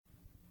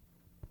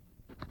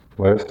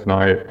Last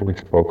night we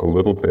spoke a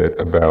little bit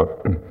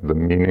about the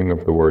meaning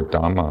of the word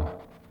Dhamma,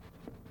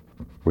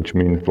 which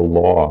means the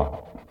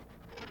law,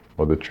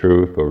 or the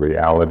truth, or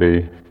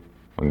reality,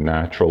 or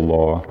natural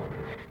law.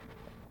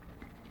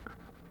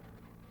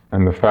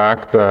 And the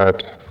fact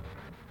that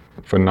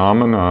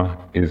phenomena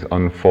is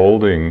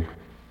unfolding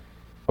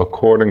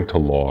according to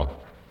law.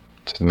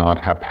 It's not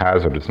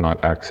haphazard, it's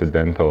not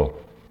accidental.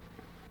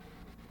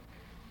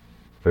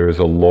 There is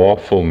a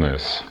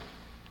lawfulness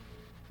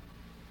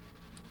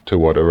to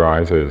what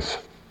arises.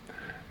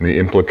 And the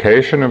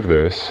implication of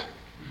this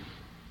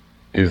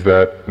is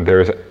that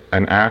there's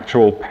an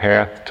actual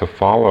path to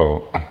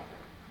follow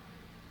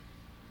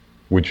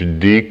which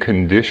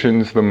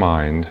deconditions the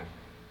mind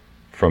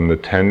from the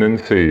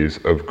tendencies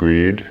of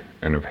greed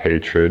and of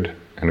hatred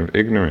and of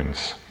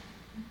ignorance.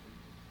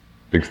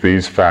 Because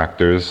these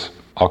factors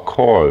are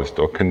caused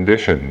or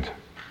conditioned.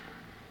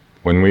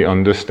 When we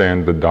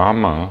understand the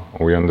Dhamma,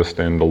 or we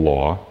understand the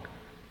law,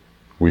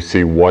 we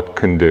see what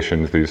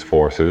conditions these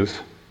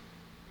forces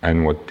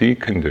and what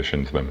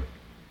deconditions them.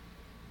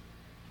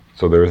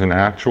 So there is an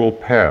actual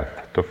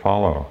path to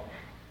follow.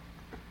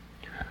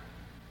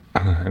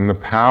 And the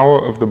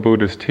power of the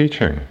Buddha's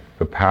teaching,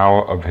 the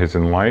power of his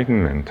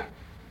enlightenment,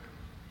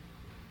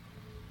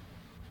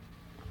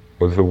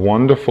 was the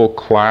wonderful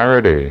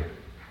clarity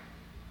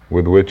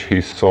with which he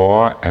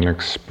saw and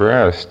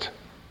expressed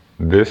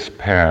this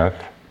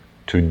path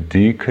to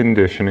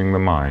deconditioning the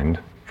mind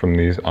from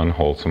these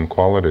unwholesome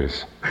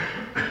qualities.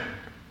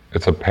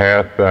 It's a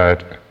path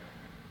that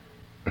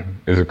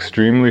is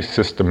extremely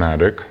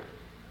systematic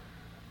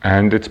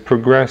and it's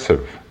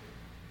progressive.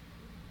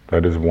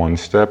 That is, one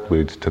step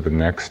leads to the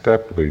next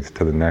step, leads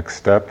to the next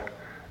step,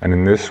 and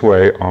in this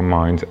way our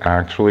minds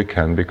actually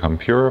can become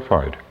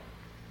purified.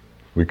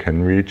 We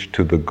can reach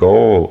to the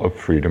goal of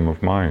freedom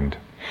of mind.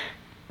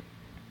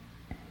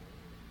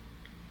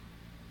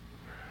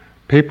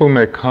 People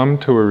may come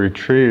to a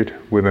retreat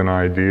with an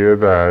idea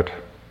that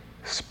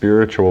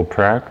spiritual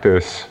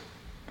practice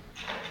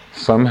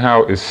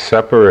somehow is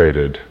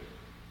separated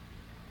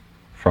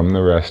from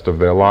the rest of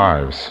their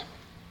lives.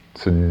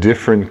 It's a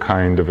different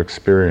kind of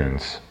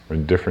experience, or a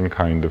different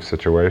kind of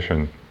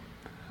situation.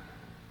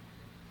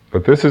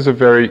 But this is a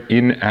very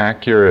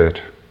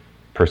inaccurate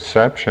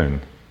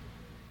perception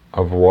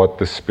of what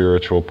the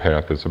spiritual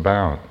path is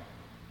about.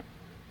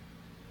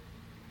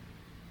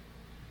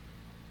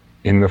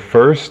 In the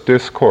first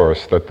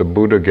discourse that the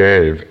Buddha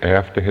gave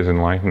after his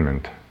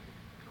enlightenment,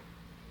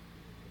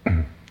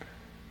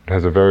 it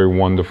has a very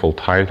wonderful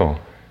title.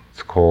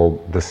 It's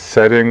called The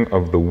Setting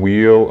of the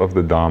Wheel of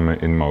the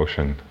Dhamma in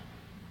Motion.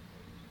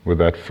 With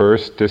that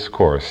first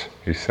discourse,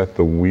 he set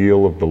the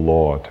wheel of the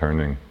law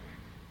turning.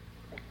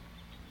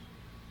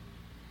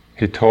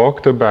 He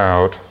talked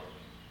about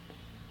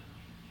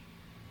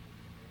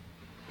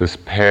this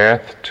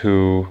path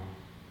to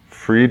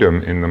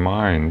freedom in the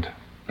mind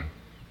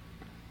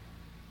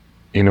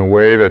in a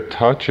way that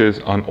touches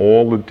on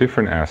all the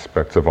different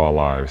aspects of our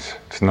lives.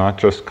 It's not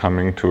just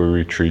coming to a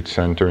retreat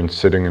center and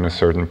sitting in a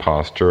certain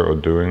posture or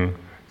doing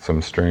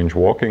some strange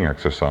walking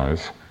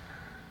exercise.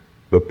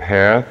 The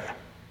path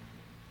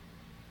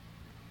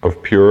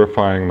of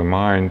purifying the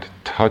mind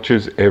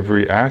touches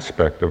every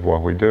aspect of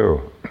what we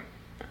do.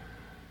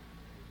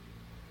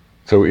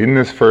 So in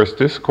this first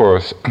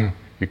discourse,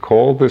 he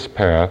called this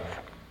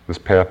path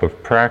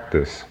of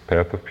practice,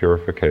 path of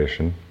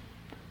purification,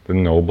 the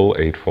Noble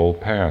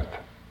Eightfold Path,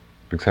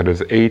 because it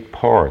has 8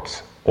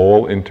 parts,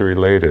 all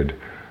interrelated,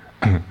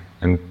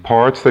 and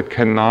parts that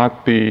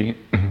cannot be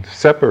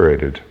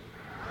separated.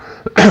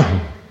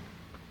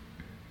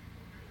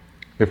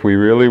 If we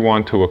really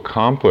want to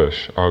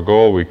accomplish our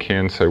goal, we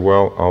can't say,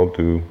 well, I'll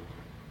do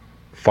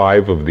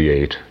 5 of the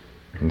 8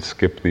 and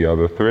skip the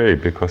other 3,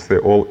 because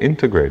they're all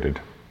integrated.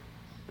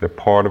 They're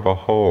part of a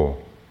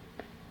whole.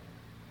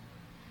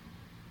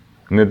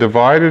 And they're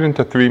divided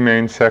into 3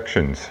 main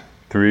sections,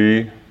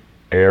 3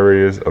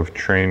 areas of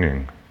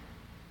training.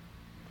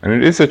 And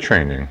it is a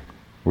training.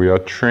 We are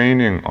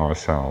training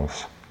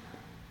ourselves.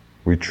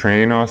 We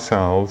train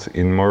ourselves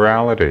in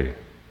morality.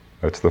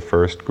 That's the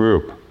first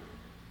group.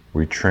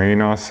 We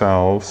train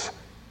ourselves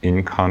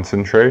in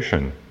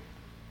concentration,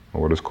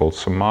 or what is called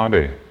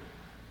samadhi.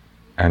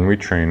 And we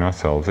train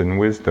ourselves in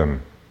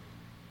wisdom.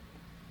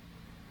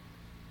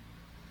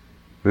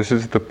 This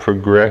is the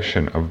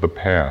progression of the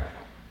path.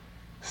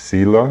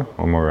 Sila,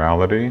 or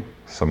morality,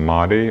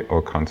 samadhi,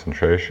 or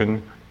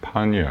concentration,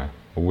 panya,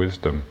 or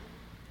wisdom.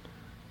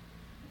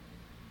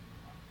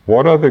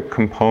 What are the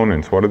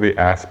components, what are the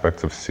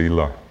aspects of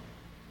sila?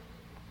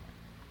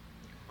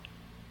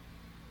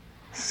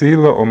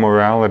 Sila, or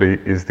morality,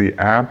 is the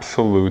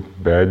absolute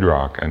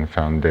bedrock and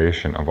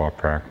foundation of our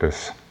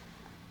practice.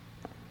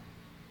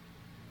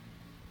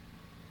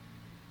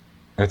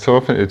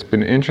 It's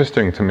been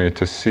interesting to me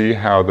to see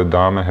how the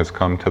Dhamma has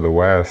come to the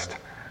West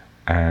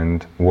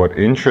and what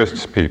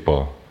interests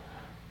people.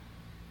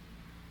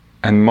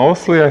 And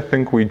mostly I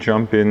think we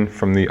jump in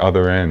from the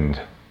other end.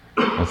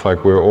 It's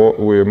like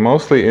we're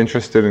mostly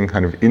interested in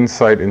kind of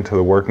insight into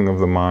the working of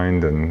the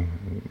mind and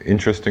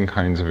interesting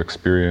kinds of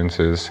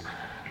experiences.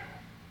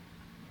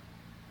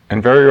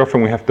 And very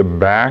often we have to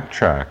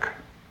backtrack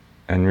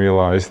and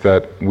realize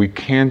that we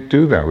can't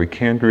do that. We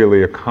can't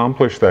really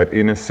accomplish that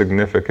in a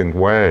significant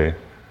way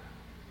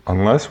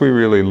unless we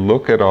really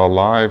look at our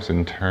lives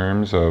in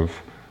terms of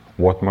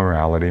what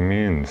morality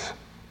means.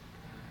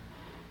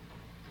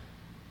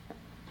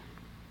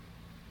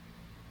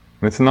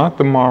 And it's not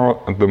the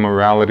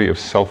morality of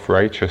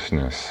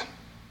self-righteousness.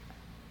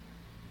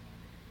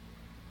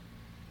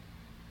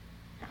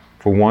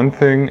 For one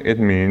thing, it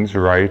means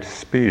right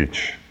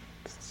speech.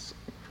 It's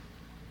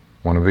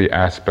one of the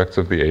aspects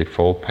of the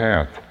Eightfold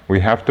Path. We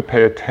have to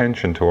pay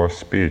attention to our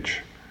speech.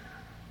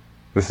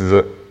 This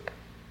is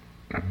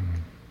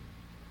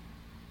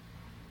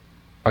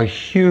a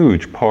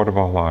huge part of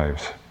our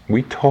lives.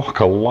 We talk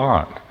a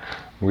lot.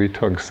 We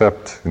talk,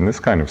 except in this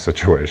kind of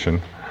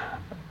situation,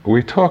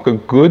 we talk a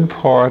good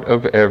part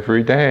of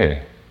every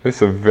day. This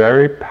is a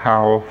very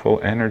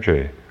powerful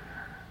energy.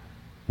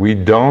 We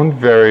don't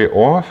very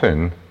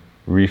often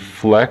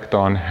reflect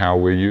on how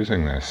we're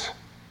using this.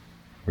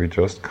 We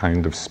just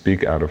kind of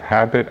speak out of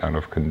habit, out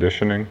of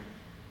conditioning.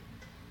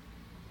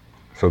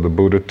 So the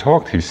Buddha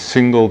talked, he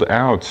singled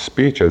out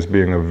speech as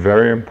being a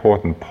very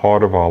important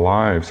part of our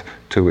lives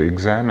to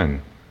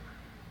examine.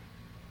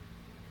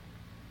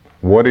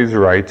 What is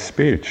right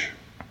speech?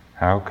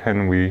 How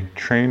can we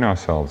train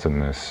ourselves in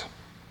this?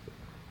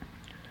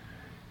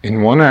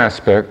 In one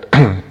aspect,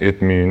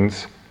 it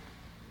means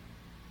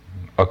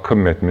a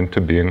commitment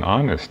to being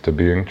honest, to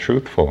being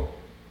truthful.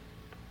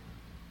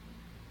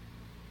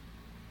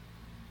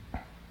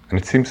 And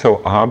it seems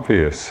so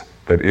obvious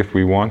that if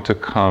we want to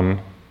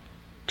come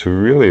to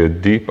really a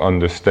deep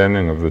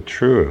understanding of the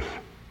truth,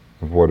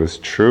 of what is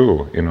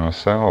true in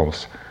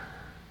ourselves,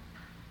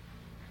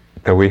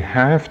 that we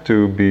have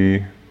to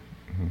be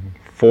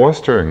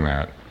fostering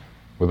that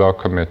with our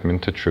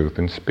commitment to truth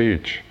in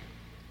speech.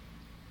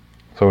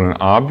 So in an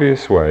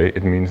obvious way,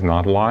 it means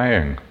not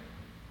lying.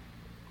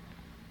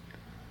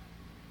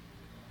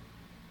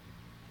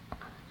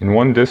 In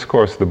one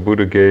discourse the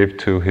Buddha gave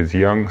to his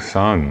young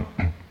son,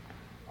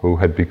 who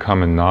had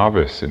become a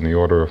novice in the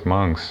order of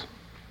monks,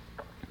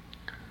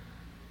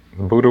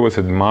 the Buddha was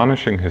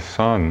admonishing his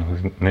son,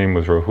 whose name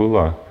was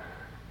Rahula,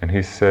 and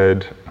he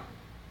said,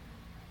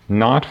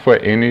 not for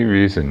any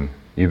reason,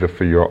 either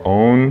for your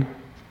own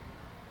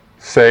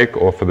sake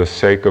or for the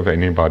sake of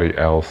anybody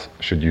else,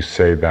 should you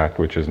say that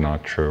which is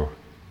not true.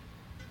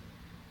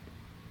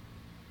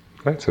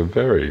 That's a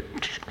very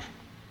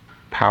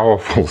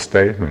powerful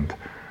statement.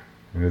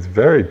 And it's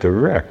very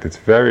direct, it's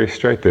very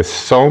straight. There's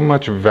so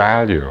much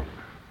value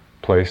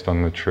placed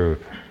on the truth.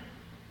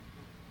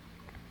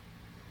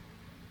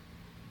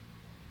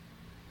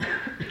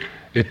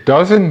 It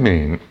doesn't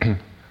mean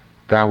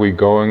that we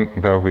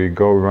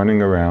go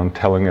running around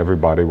telling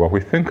everybody what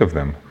we think of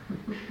them.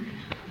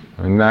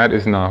 And that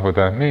is not what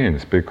that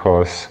means,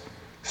 because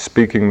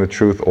speaking the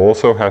truth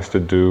also has to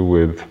do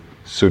with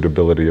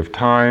suitability of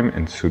time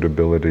and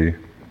suitability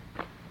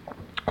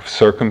of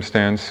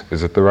circumstance.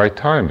 Is it the right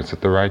time? Is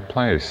it the right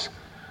place?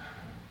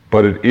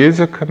 But it is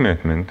a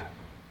commitment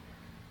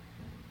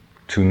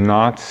to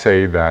not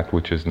say that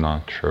which is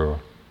not true.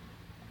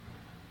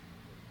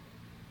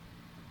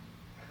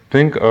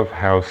 Think of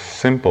how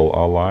simple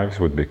our lives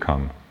would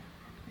become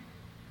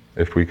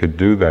if we could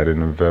do that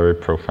in a very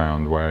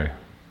profound way.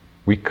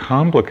 We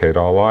complicate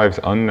our lives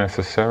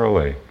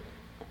unnecessarily.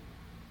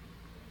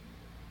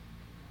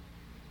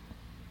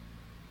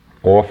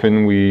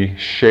 Often we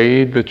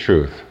shade the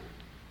truth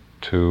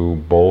to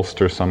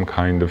bolster some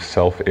kind of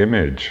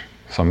self-image,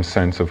 some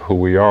sense of who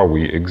we are.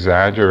 We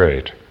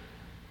exaggerate,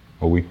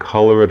 or we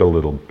color it a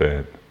little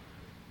bit,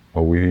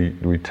 or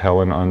we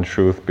tell an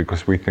untruth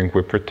because we think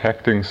we're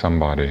protecting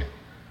somebody.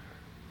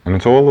 And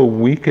it's all a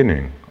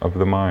weakening of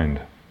the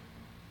mind.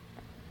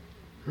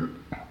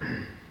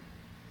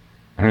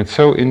 And it's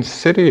so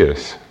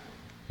insidious.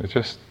 It's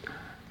just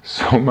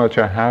so much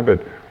a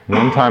habit.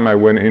 One time I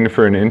went in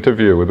for an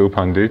interview with U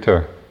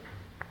Pandita.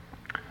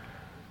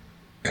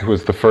 It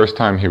was the first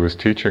time he was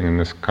teaching in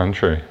this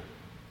country.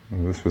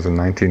 This was in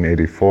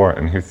 1984,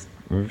 and he's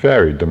a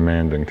very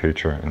demanding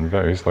teacher, and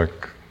he's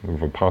like a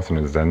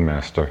Vipassana Zen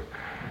master.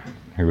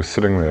 He was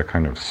sitting there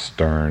kind of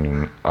stern,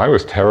 and I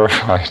was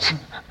terrified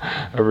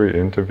every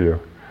interview.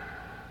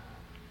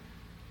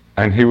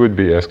 And he would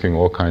be asking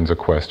all kinds of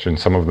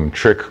questions, some of them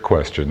trick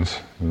questions,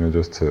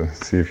 just to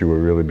see if you were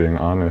really being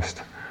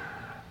honest.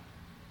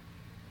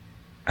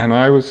 And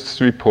I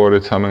was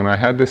reported something, and I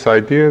had this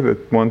idea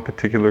that one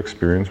particular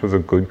experience was a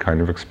good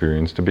kind of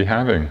experience to be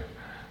having.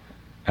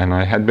 And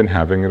I had been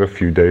having it a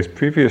few days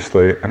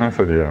previously, and I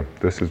thought, yeah,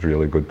 this is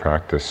really good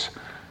practice.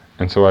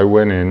 And so I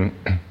went in,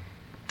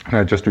 and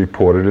I just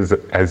reported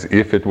as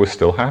if it was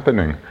still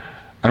happening.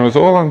 And it was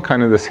all on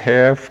kind of this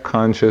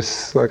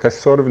half-conscious, like I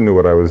sort of knew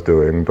what I was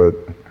doing, but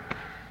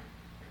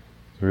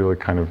it's really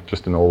kind of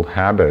just an old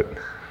habit.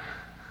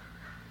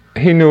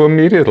 He knew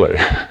immediately,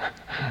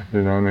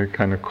 and he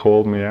kind of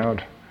called me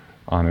out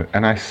on it.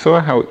 And I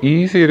saw how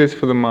easy it is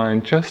for the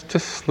mind just to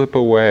slip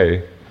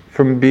away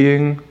from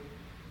being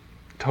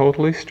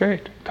totally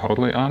straight,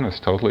 totally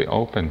honest, totally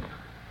open.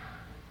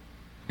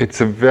 It's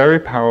a very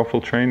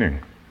powerful training.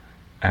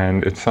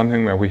 And it's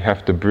something that we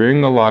have to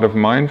bring a lot of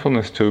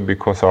mindfulness to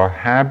because our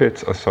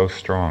habits are so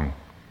strong.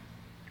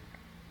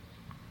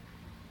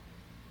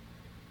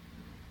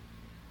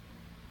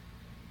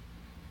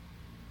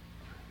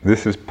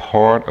 This is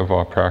part of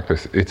our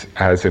practice. It's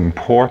as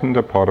important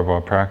a part of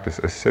our practice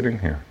as sitting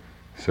here,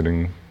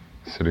 sitting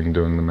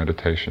doing the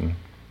meditation.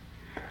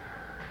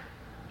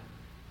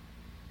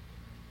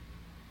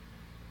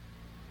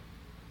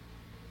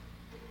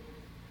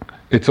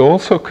 It's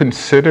also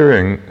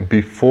considering,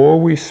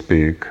 before we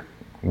speak,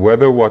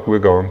 whether what we're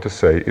going to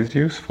say is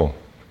useful.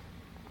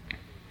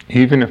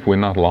 Even if we're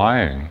not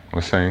lying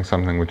or saying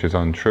something which is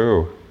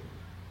untrue,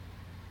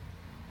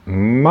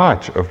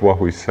 much of what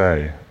we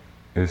say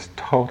is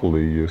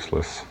totally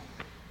useless.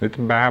 It's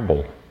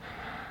babble.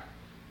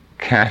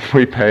 Can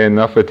we pay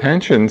enough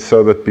attention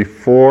so that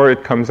before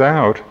it comes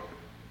out,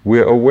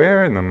 we're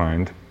aware in the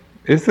mind,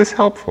 is this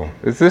helpful?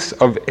 Is this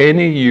of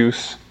any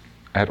use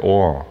at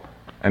all?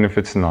 And if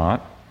it's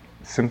not,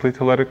 simply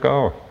to let it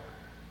go.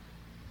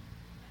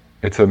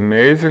 It's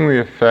amazing the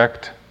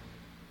effect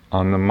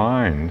on the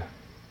mind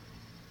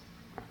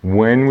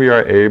when we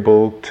are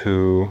able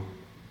to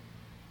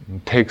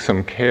take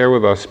some care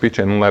with our speech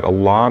and let a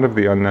lot of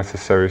the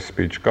unnecessary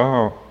speech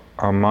go.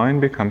 Our mind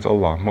becomes a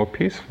lot more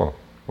peaceful,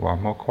 a lot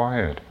more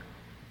quiet.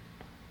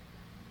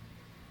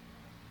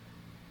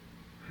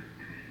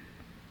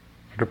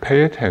 To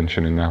pay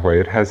attention in that way,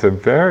 it has a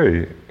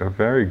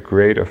very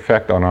great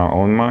effect on our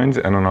own minds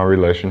and on our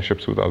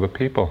relationships with other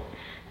people.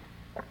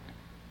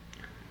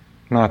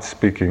 Not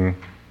speaking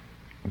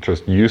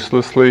just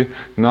uselessly,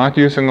 not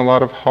using a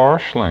lot of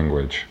harsh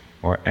language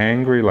or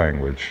angry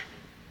language.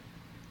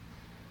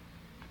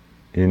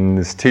 In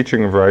this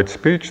teaching of right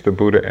speech, the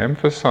Buddha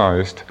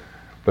emphasized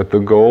that the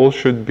goal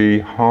should be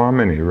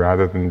harmony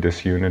rather than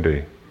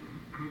disunity.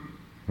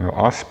 Now,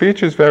 our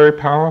speech is very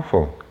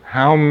powerful.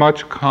 How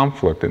much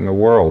conflict in the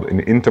world, in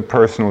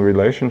interpersonal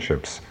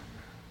relationships,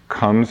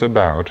 comes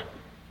about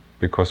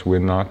because we're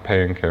not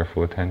paying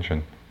careful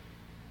attention.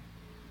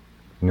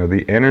 You know,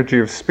 the energy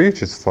of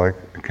speech, it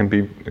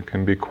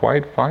can be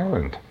quite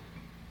violent.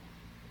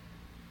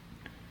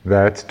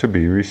 That's to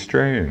be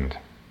restrained,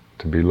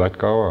 to be let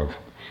go of.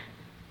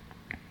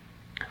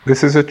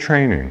 This is a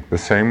training, the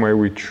same way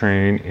we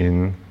train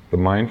in the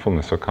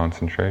mindfulness or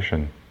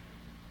concentration.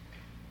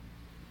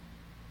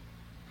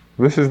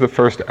 This is the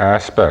first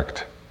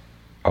aspect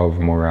of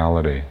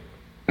morality,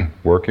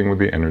 working with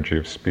the energy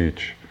of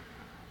speech.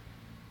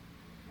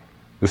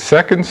 The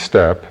second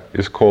step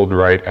is called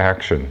right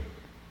action.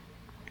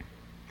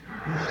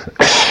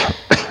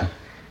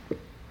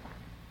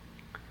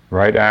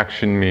 Right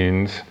action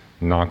means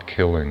not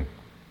killing.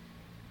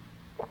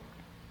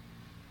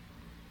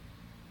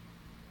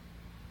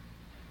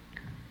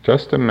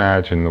 Just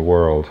imagine the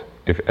world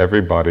if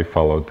everybody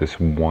followed this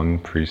one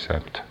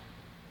precept.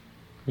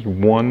 There's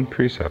one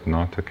precept,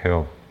 not to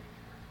kill.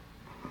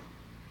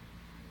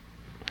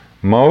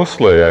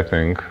 Mostly, I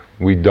think,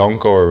 we don't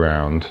go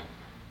around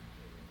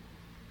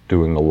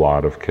doing a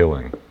lot of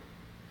killing.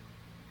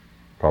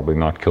 Probably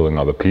not killing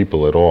other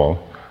people at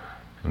all,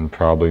 and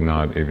probably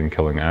not even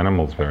killing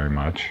animals very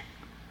much.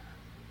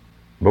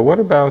 But what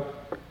about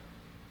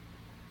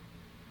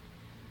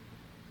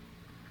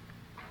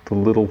the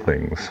little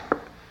things?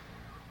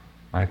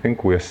 I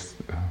think we're...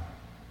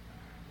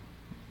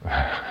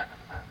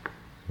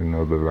 you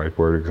know the right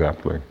word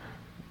exactly.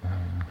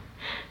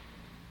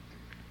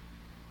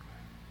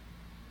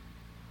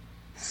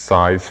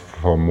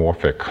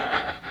 Size-formorphic.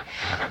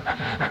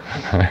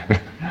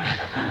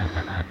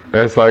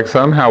 It's like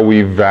somehow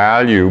we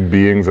value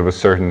beings of a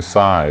certain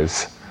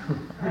size,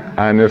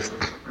 and if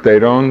they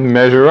don't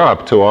measure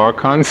up to our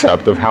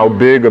concept of how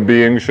big a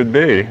being should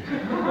be,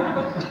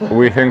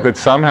 we think that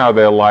somehow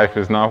their life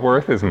is not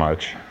worth as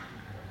much.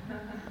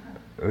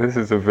 This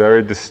is a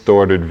very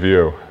distorted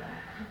view.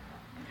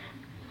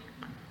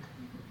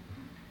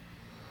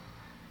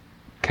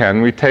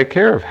 Can we take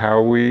care of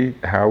how we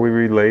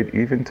relate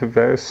even to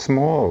very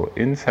small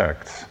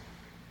insects,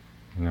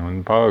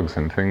 and bugs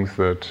and things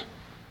that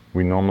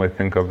we normally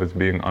think of as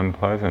being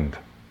unpleasant?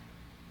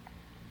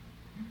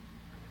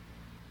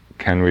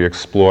 Can we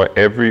explore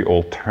every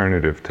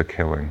alternative to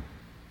killing,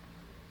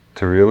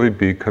 to really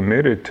be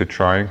committed to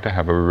trying to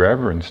have a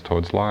reverence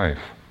towards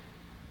life?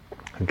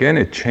 Again,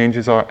 it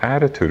changes our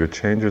attitude, it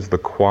changes the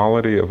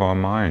quality of our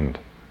mind,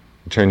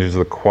 it changes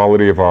the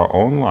quality of our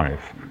own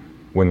life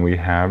when we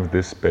have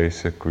this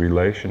basic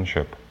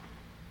relationship.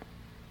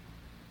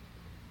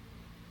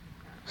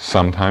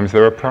 Sometimes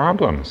there are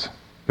problems.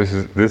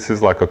 This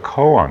is like a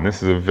koan.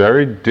 This is a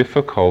very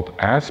difficult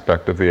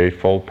aspect of the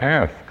Eightfold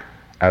Path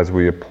as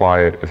we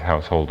apply it as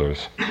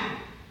householders.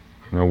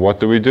 What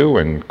do we do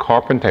when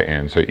carpenter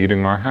ants are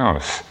eating our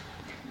house?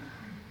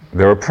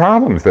 There are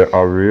problems. There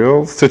are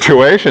real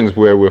situations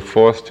where we're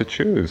forced to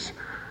choose.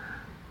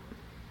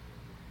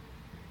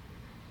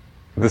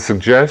 The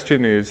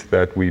suggestion is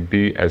that we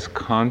be as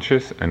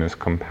conscious and as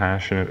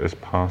compassionate as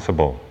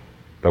possible,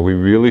 that we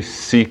really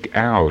seek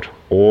out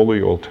all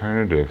the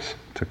alternatives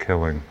to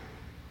killing,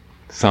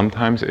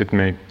 Sometimes it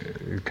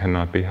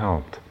cannot be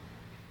helped.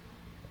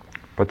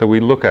 But that we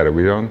look at it,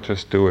 we don't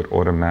just do it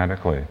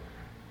automatically.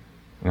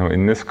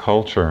 In this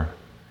culture,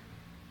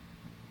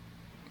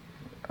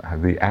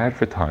 the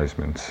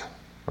advertisements,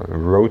 the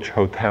Roach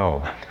Hotel,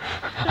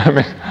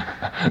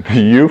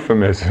 the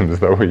euphemisms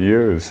that we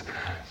use,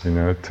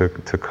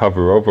 to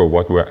cover over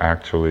what we're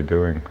actually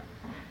doing.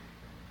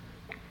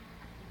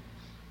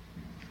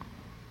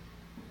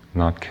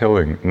 Not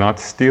killing, not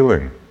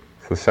stealing.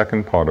 It's the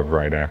second part of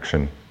right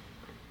action.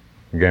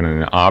 Again,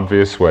 in an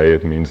obvious way,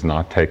 it means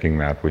not taking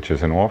that which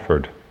isn't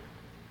offered.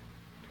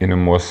 In a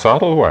more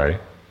subtle way,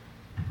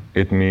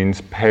 it means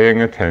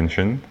paying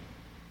attention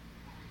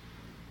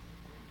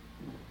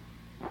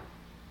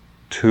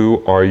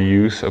to our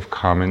use of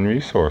common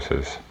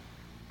resources.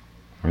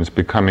 It's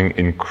becoming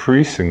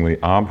increasingly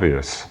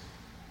obvious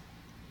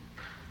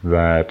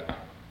that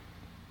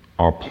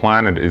our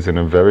planet is in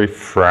a very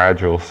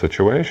fragile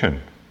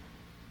situation,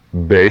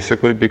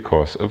 basically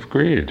because of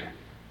greed.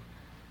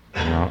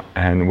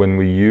 And when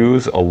we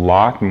use a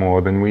lot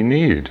more than we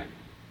need,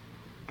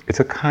 it's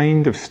a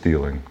kind of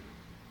stealing.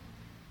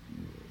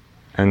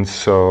 And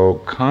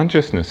so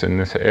consciousness in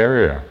this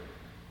area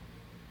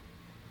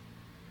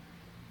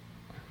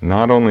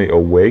not only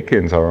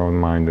awakens our own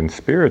mind and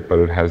spirit, but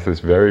it has this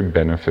very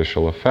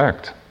beneficial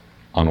effect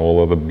on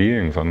all other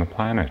beings on the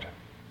planet.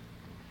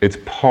 It's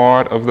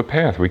part of the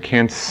path. We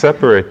can't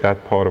separate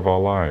that part of our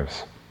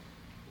lives.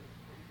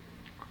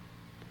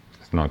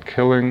 It's not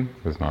killing,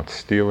 it's not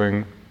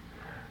stealing,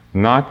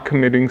 not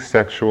committing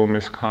sexual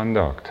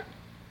misconduct.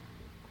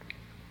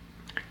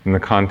 In the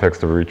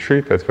context of a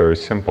retreat, that's very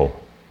simple.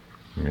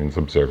 It means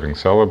observing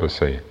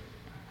celibacy.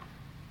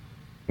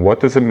 What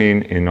does it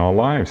mean in our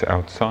lives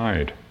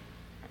outside?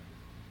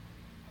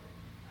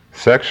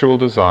 Sexual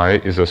desire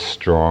is a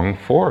strong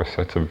force.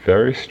 That's a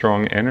very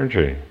strong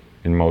energy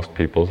in most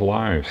people's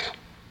lives.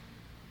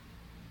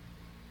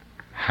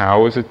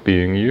 How is it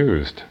being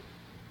used?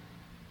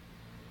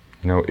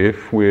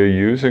 If we're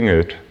using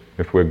it,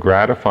 if we're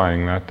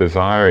gratifying that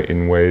desire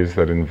in ways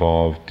that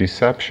involve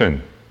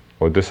deception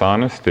or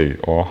dishonesty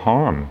or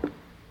harm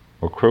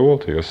or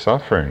cruelty or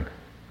suffering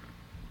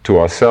to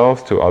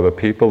ourselves, to other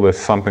people, there's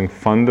something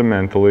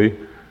fundamentally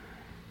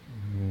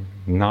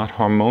not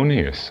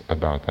harmonious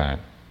about that.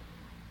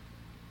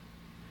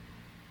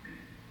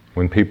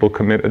 When people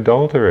commit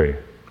adultery,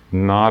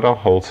 not a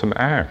wholesome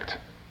act,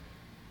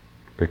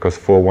 because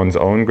for one's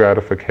own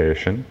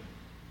gratification,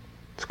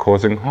 it's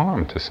causing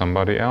harm to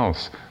somebody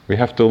else. We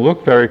have to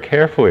look very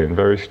carefully and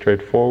very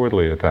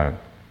straightforwardly at that.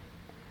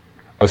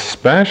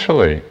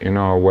 Especially in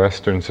our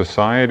Western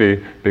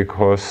society,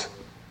 because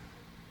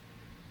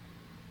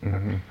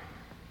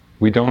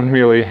we don't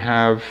really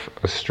have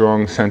a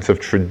strong sense of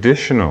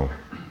traditional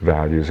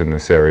values in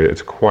this area.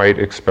 It's quite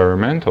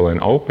experimental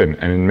and open,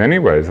 and in many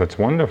ways that's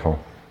wonderful.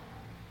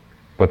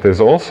 But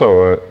there's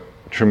also a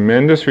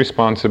tremendous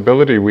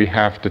responsibility we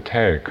have to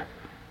take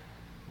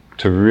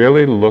to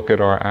really look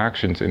at our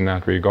actions in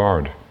that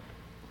regard.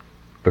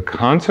 The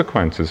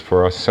consequences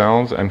for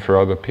ourselves and for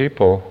other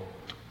people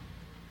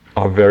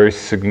are very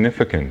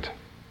significant.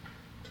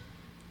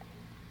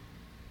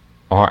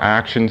 Our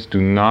actions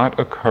do not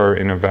occur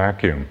in a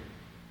vacuum.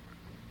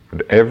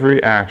 But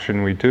every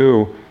action we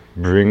do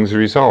brings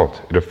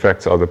result. It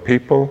affects other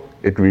people,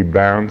 it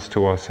rebounds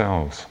to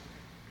ourselves.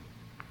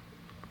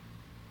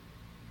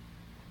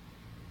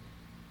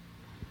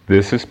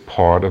 This is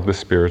part of the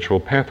spiritual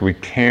path. We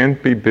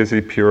can't be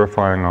busy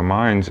purifying our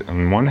minds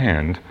on one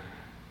hand,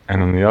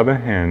 and on the other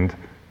hand,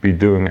 be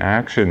doing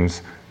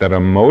actions that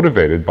are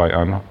motivated by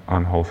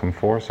unwholesome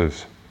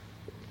forces.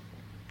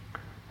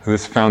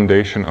 This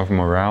foundation of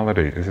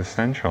morality is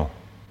essential.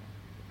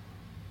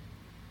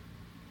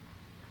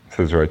 This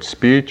is right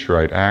speech,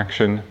 right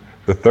action.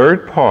 The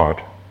third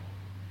part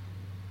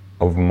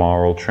of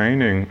moral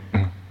training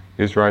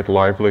is right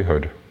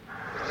livelihood.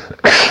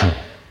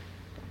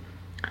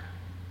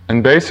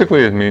 And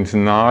basically it means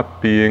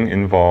not being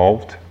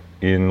involved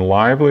in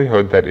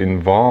livelihood that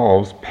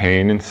involves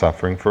pain and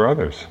suffering for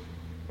others,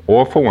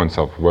 or for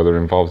oneself, whether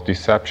it involves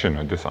deception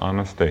or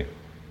dishonesty.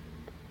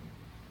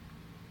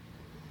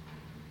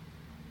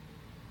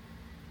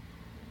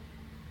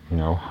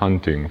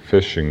 Hunting,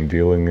 fishing,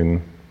 dealing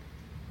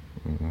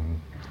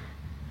in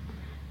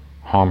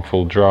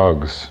harmful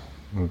drugs,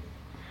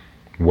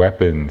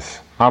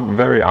 weapons,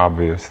 very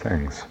obvious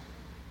things.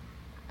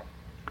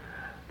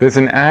 There's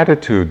an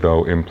attitude,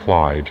 though,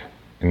 implied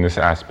in this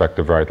aspect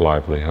of right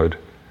livelihood,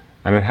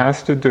 and it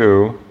has to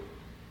do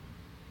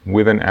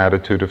with an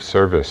attitude of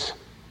service.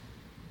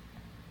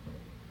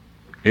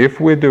 If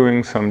we're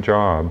doing some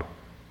job,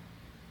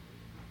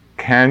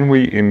 can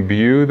we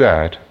imbue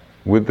that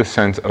with the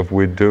sense of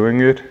we're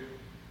doing it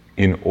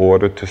in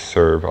order to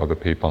serve other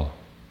people?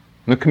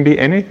 And it can be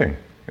anything.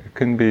 It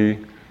can be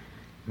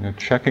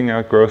checking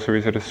out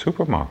groceries at a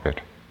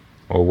supermarket,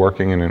 or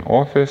working in an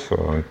office,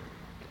 or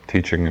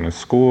teaching in a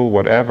school,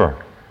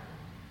 whatever.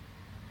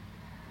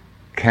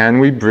 Can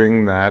we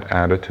bring that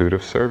attitude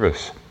of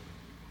service?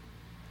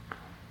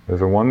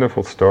 There's a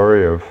wonderful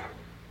story of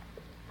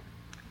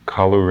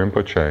Kalu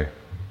Rinpoche,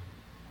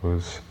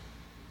 was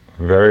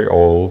a very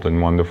old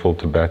and wonderful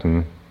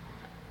Tibetan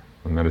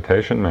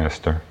meditation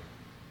master.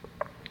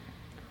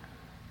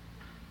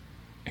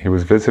 He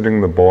was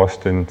visiting the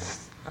Boston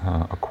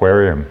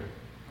aquarium,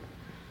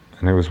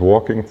 and he was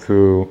walking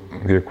through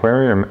the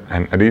aquarium,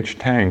 and at each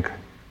tank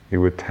he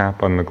would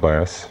tap on the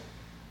glass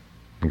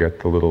and get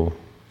the little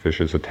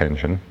fish's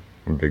attention,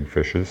 the big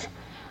fishes.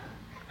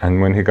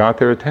 And when he got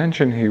their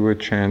attention, he would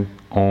chant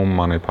Om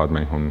Mani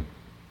Padme Hum,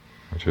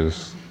 which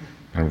is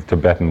kind of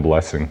Tibetan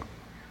blessing.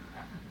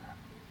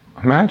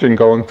 Imagine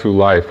going through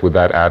life with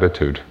that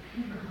attitude,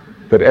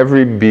 that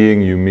every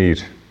being you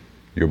meet,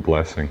 you're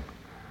blessing.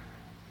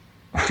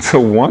 It's a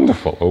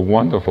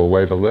wonderful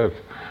way to live.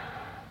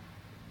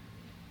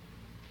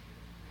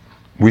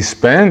 We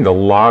spend a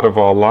lot of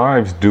our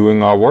lives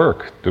doing our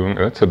work.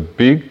 That's a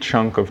big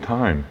chunk of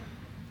time.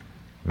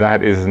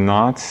 That is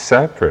not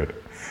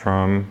separate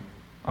from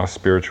a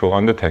spiritual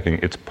undertaking.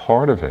 It's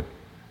part of it.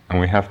 And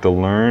we have to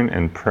learn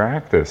and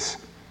practice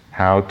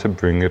how to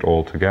bring it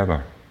all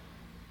together.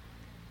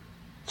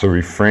 So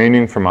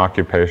refraining from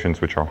occupations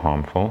which are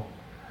harmful,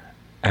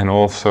 and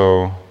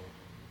also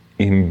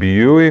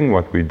imbuing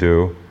what we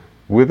do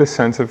with a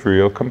sense of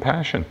real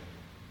compassion,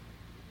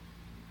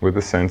 with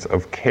a sense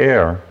of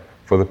care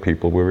for the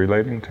people we're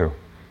relating to.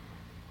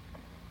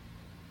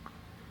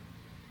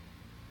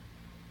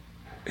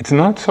 It's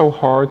not so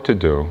hard to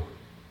do,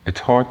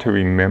 it's hard to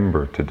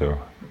remember to do.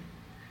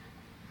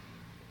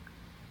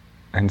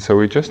 And so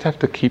we just have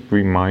to keep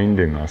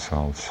reminding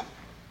ourselves.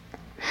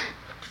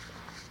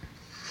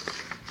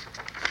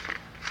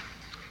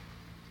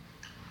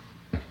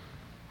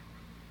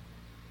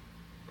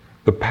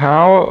 The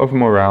power of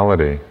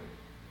morality,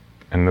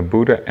 and the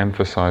Buddha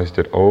emphasized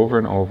it over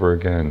and over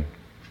again,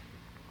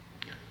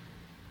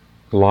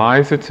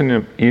 lies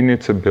in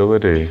its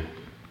ability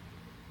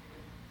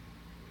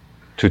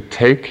to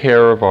take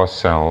care of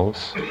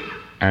ourselves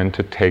and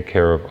to take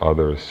care of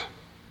others.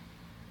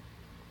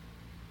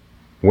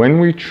 When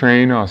we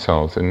train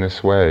ourselves in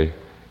this way,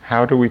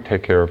 how do we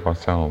take care of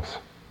ourselves?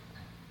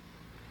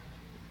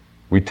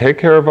 We take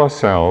care of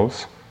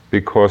ourselves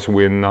because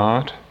we're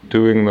not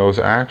doing those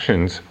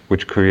actions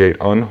which create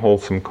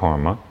unwholesome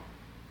karma,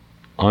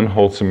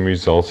 unwholesome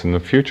results in the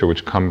future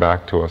which come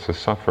back to us as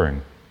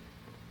suffering.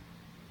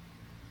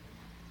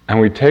 And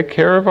we take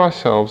care of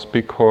ourselves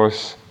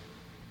because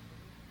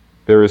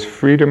there is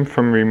freedom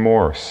from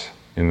remorse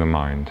in the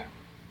mind.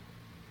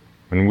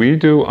 When we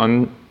do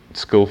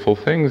unskillful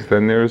things,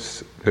 then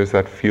there's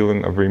that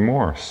feeling of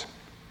remorse.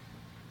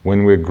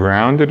 When we're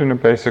grounded in a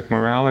basic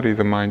morality,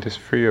 the mind is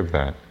free of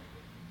that.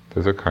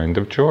 There's a kind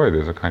of joy,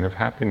 there's a kind of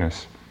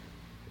happiness.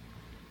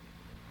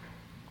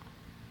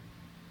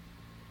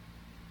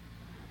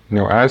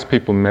 As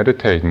people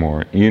meditate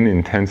more in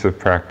intensive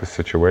practice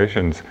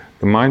situations,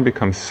 the mind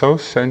becomes so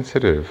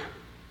sensitive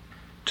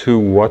to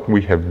what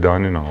we have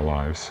done in our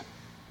lives.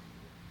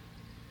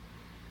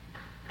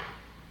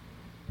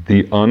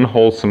 The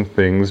unwholesome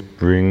things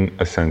bring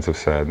a sense of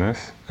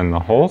sadness, and the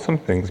wholesome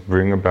things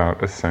bring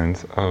about a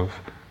sense of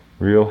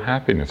real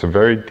happiness, a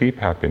very deep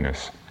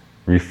happiness,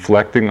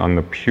 reflecting on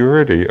the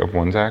purity of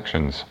one's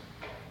actions.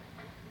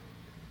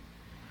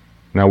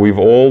 Now, we've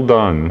all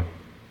done,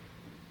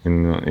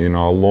 in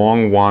our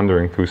long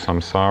wandering through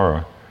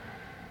samsara,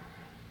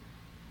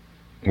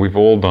 we've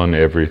all done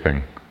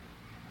everything.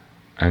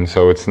 And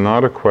so it's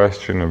not a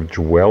question of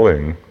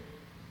dwelling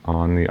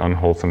on the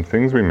unwholesome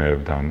things we may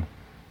have done.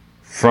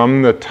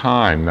 From the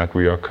time that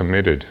we are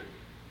committed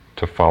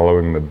to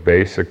following the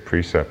basic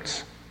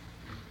precepts,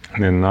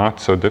 they're not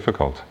so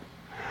difficult.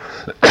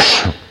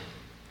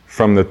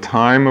 From the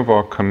time of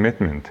our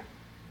commitment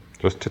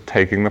just to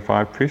taking the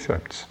 5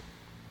 precepts,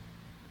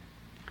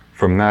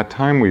 from that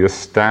time we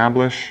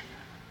establish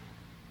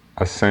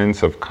a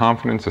sense of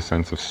confidence, a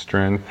sense of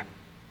strength,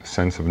 a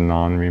sense of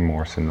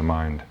non-remorse in the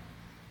mind.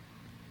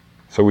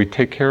 So we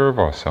take care of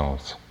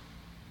ourselves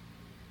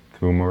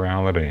through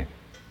morality.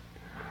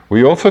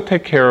 We also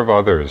take care of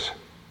others.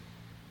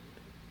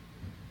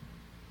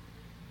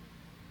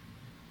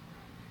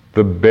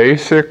 The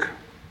basic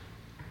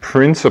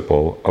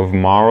principle of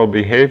moral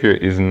behavior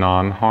is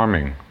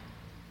non-harming.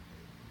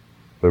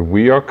 That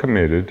we are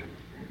committed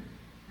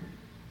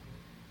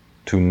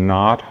to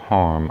not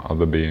harm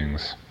other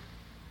beings,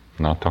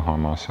 not to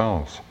harm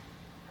ourselves.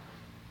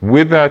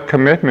 With that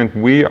commitment,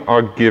 we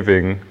are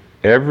giving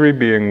every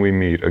being we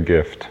meet a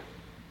gift.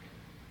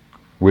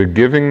 We're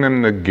giving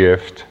them the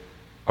gift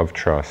of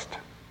trust.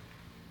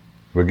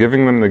 We're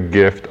giving them the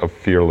gift of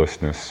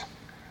fearlessness,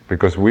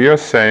 because we are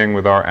saying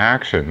with our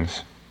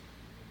actions,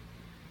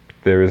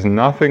 there is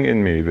nothing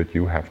in me that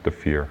you have to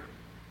fear.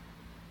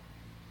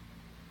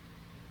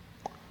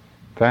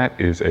 That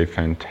is a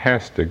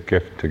fantastic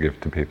gift to give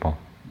to people.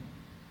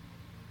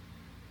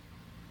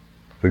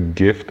 The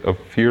gift of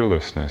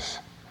fearlessness.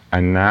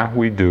 And that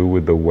we do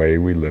with the way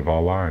we live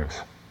our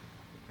lives.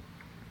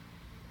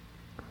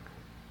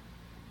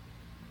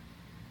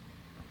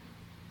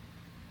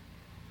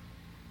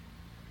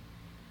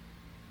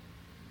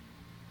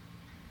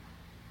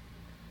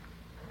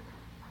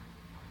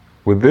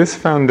 With this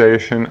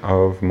foundation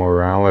of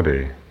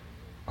morality,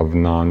 of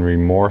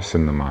non-remorse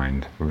in the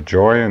mind, of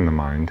joy in the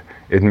mind,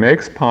 it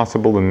makes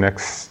possible the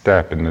next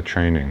step in the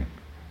training,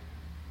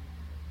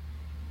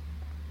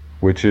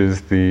 which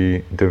is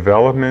the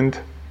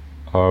development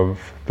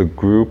of the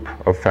group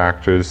of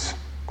factors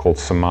called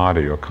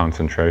samadhi, or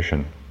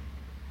concentration.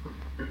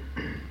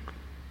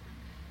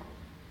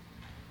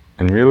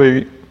 And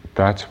really,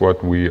 that's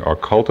what we are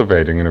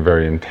cultivating in a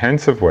very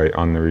intensive way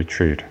on the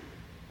retreat.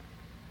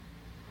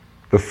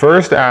 The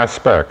first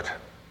aspect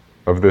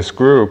of this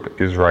group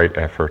is right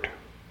effort.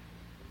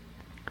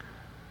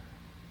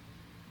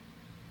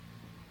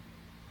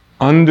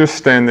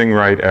 Understanding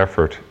right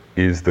effort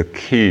is the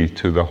key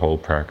to the whole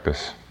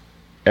practice.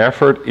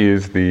 Effort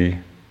is the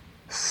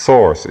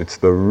source, it's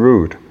the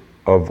root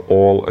of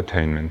all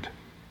attainment.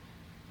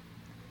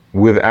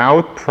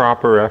 Without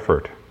proper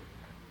effort,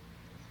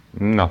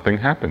 nothing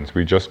happens.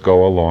 We just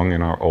go along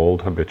in our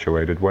old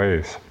habituated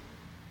ways.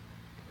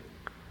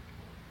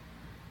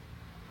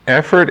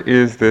 Effort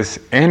is this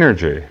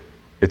energy.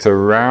 It's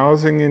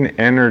arousing an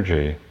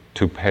energy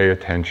to pay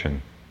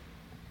attention.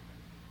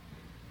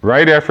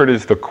 Right effort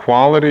is the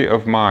quality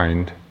of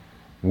mind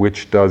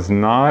which does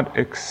not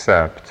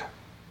accept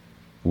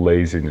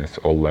laziness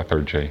or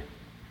lethargy.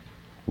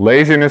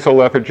 Laziness or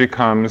lethargy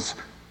comes,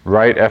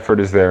 right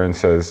effort is there and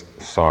says,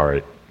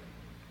 sorry,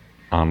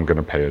 I'm going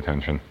to pay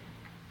attention.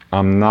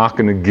 I'm not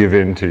going to give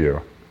in to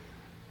you.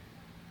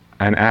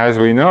 And as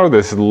we know,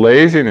 this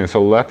laziness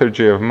or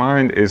lethargy of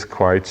mind is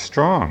quite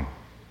strong.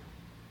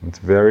 It's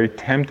very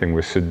tempting.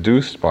 We're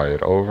seduced by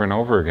it over and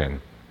over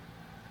again.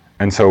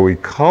 And so we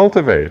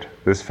cultivate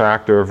this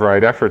factor of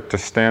right effort to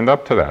stand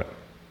up to that.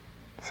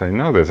 Say,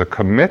 no, there's a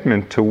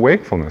commitment to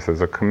wakefulness.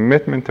 There's a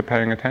commitment to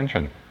paying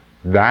attention.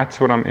 That's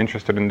what I'm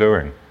interested in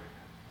doing.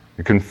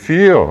 You can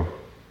feel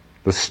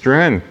the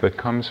strength that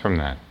comes from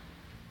that.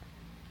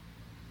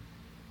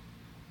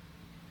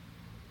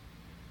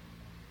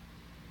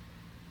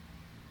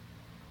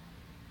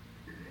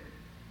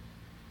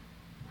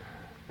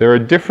 There are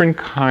different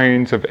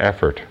kinds of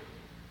effort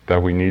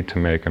that we need to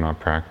make in our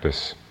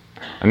practice.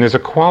 And there's a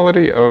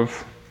quality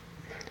of,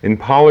 in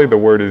Pali the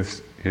word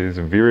is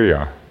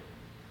virya.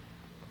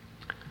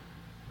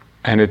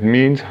 And it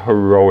means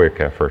heroic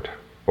effort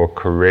or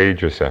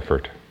courageous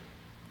effort.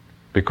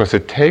 Because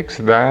it takes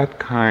that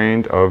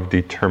kind of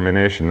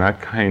determination, that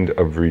kind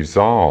of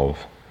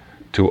resolve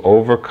to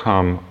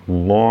overcome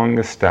long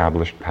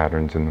established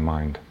patterns in the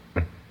mind.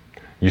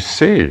 You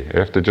see,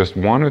 after just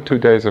 1 or 2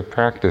 days of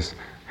practice,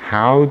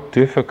 how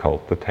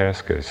difficult the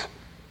task is.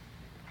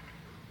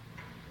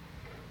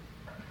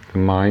 The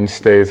mind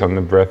stays on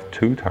the breath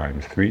 2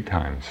 times, 3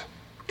 times,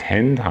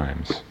 10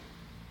 times.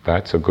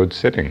 That's a good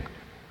sitting.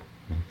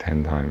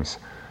 10 times.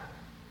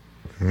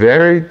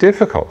 Very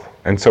difficult.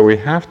 And so we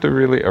have to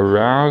really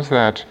arouse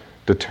that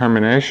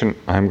determination.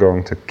 I'm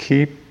going to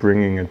keep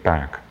bringing it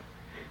back.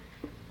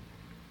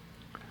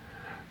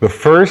 The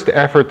first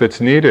effort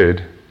that's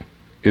needed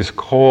is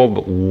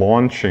called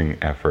launching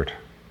effort.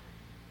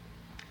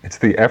 It's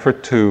the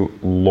effort to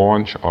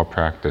launch our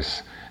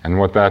practice. And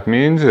what that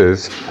means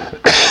is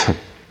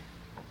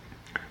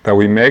that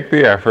we make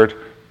the effort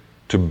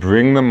to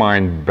bring the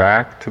mind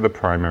back to the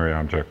primary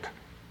object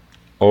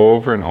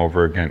over and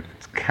over again.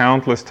 It's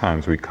countless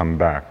times we come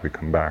back, we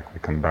come back, we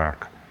come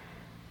back.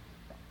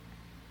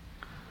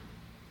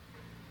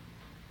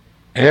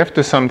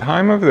 After some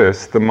time of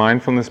this, the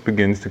mindfulness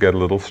begins to get a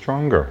little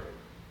stronger.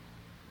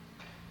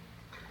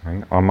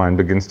 Right? Our mind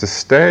begins to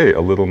stay a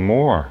little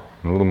more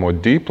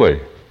deeply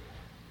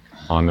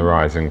on the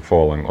rising,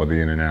 falling, or the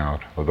in and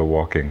out, or the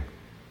walking.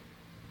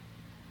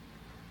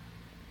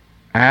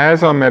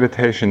 As our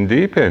meditation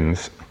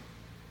deepens,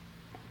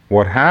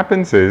 what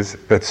happens is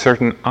that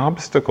certain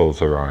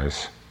obstacles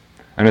arise.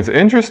 And it's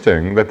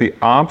interesting that the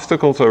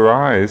obstacles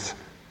arise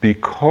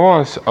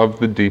because of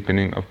the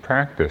deepening of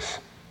practice.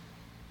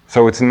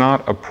 So it's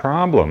not a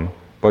problem,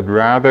 but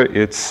rather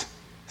it's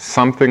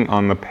something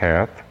on the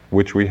path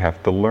which we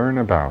have to learn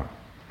about.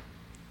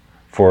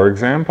 For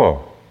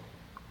example,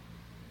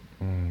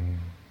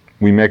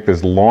 we make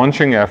this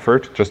launching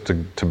effort just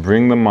to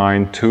bring the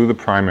mind to the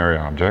primary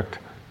object.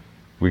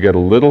 We get a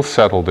little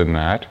settled in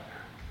that,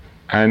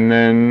 and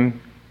then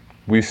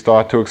we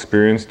start to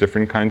experience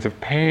different kinds of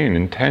pain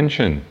and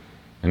tension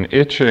and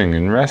itching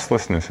and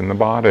restlessness in the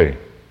body.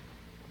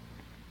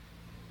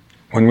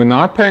 When we're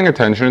not paying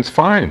attention, it's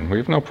fine. We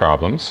have no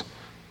problems.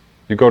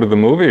 You go to the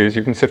movies,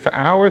 you can sit for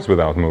hours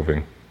without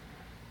moving.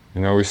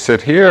 You know, we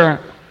sit here.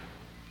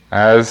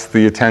 As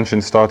the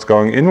attention starts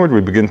going inward, we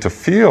begin to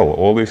feel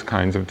all these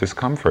kinds of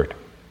discomfort.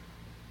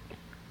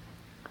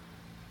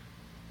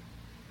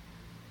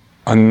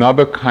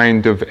 Another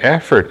kind of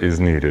effort is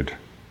needed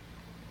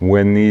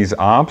when these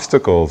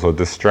obstacles or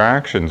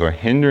distractions or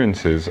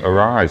hindrances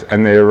arise.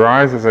 And they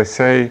arise, as I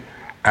say,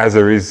 as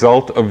a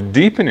result of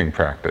deepening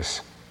practice.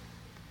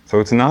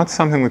 So it's not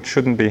something that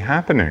shouldn't be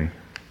happening,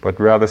 but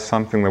rather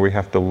something that we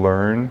have to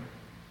learn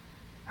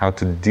how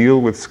to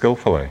deal with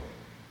skillfully.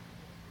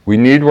 We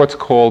need what's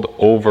called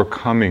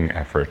overcoming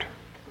effort,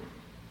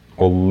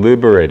 or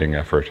liberating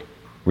effort.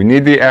 We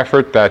need the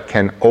effort that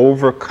can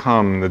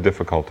overcome the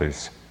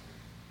difficulties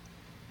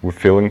we're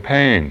feeling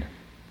pain,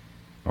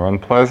 or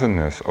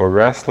unpleasantness, or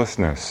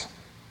restlessness,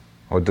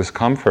 or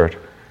discomfort,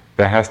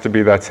 there has to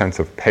be that sense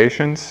of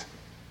patience,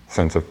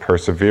 sense of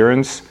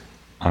perseverance.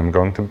 I'm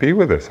going to be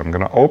with this. I'm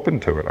going to open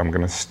to it. I'm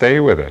going to stay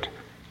with it.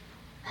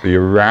 The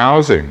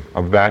arousing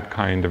of that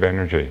kind of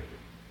energy.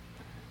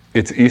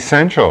 It's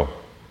essential.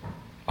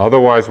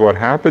 Otherwise, what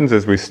happens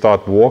is we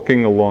start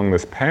walking along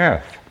this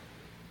path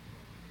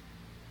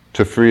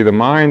to free the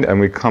mind, and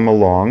we come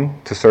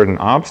along to certain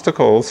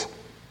obstacles,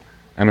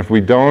 and if we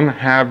don't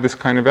have this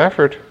kind of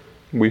effort,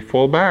 we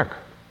fall back.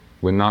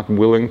 We're not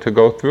willing to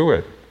go through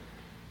it.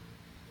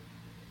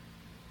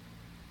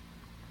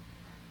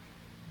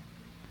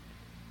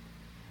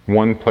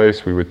 One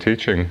place we were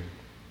teaching,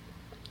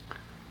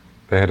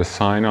 they had a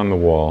sign on the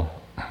wall,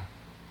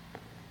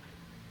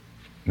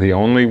 the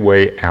only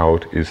way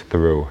out is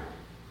through.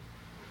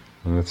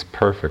 And it's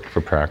perfect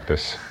for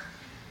practice.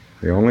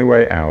 The only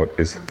way out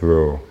is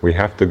through. We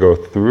have to go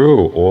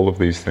through all of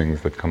these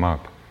things that come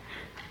up.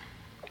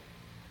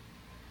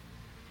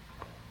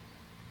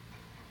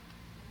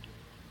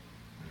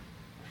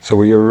 So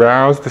we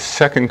arouse the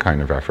second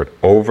kind of effort,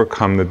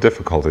 overcome the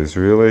difficulties,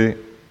 really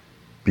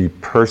be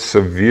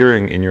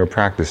persevering in your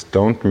practice.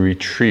 Don't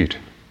retreat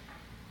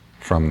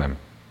from them.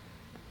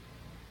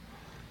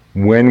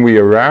 When we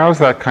arouse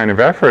that kind of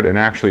effort and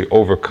actually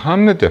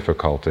overcome the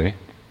difficulty,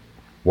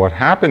 what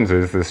happens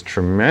is this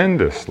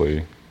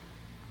tremendously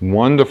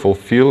wonderful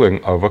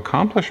feeling of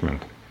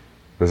accomplishment.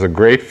 There's a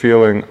great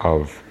feeling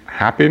of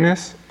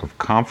happiness, of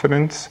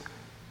confidence,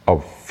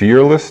 of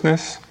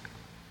fearlessness,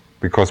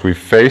 because we've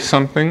faced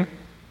something,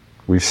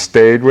 we've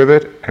stayed with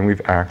it, and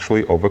we've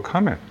actually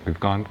overcome it. We've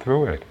gone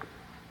through it.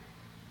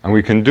 And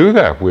we can do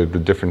that with the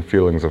different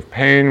feelings of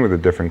pain, with the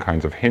different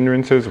kinds of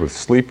hindrances, with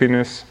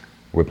sleepiness,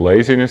 with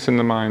laziness in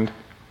the mind.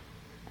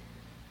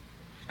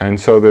 And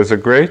so there's a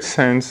great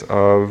sense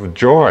of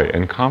joy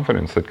and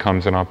confidence that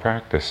comes in our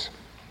practice.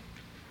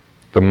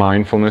 The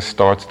mindfulness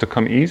starts to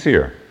come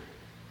easier,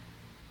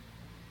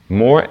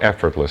 more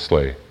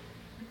effortlessly.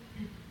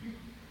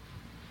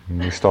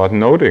 And we start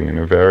noting in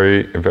a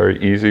very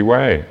easy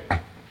way.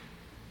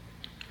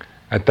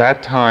 At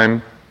that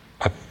time,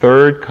 a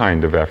third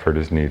kind of effort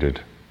is needed.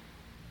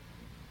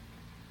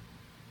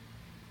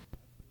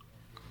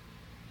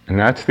 And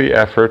that's the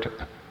effort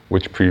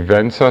which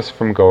prevents us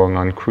from going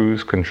on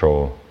cruise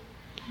control,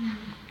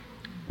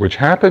 which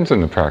happens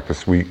in the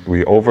practice.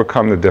 We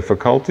overcome the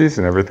difficulties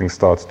and everything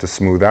starts to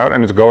smooth out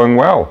and it's going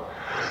well.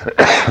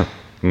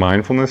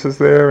 Mindfulness is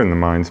there and the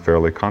mind's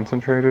fairly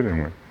concentrated and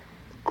we're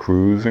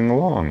cruising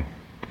along.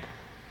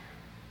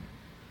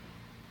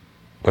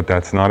 But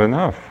that's not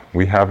enough.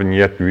 We haven't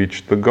yet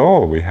reached the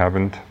goal. We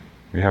haven't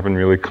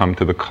really come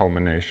to the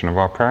culmination of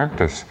our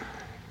practice.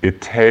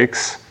 It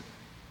takes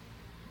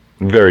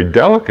it's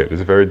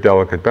a very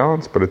delicate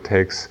balance, but it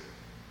takes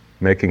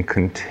making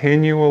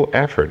continual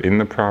effort in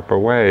the proper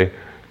way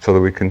so that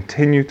we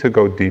continue to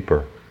go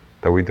deeper,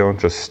 that we don't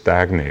just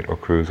stagnate or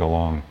cruise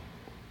along.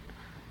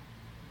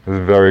 This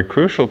is very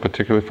crucial,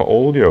 particularly for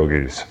old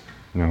yogis,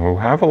 who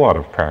have a lot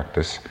of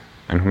practice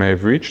and who may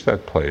have reached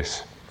that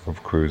place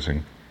of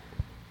cruising.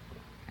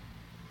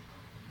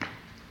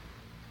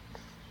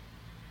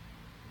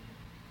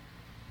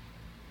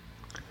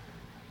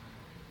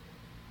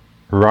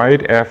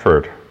 Right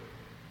effort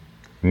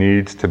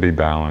needs to be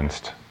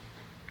balanced.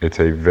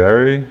 It's a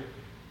very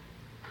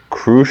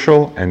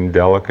crucial and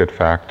delicate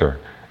factor.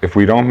 If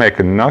we don't make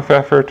enough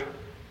effort,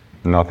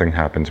 nothing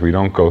happens. We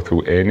don't go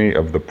through any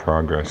of the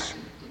progress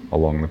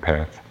along the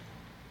path.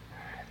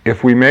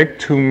 If we make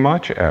too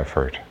much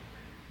effort,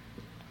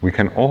 we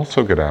can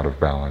also get out of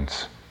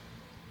balance.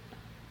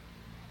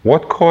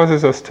 What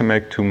causes us to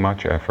make too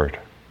much effort?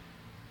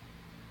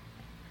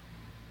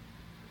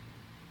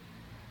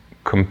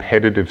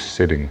 Competitive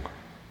sitting.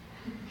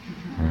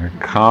 A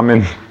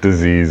common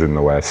disease in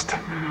the West.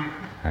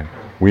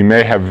 We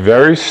may have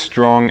very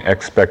strong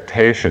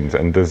expectations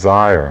and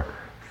desire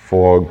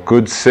for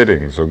good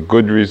sittings or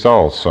good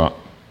results. So,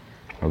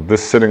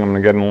 this sitting I'm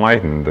going to get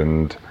enlightened,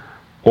 and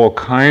all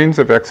kinds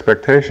of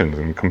expectations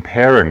and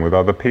comparing with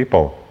other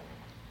people.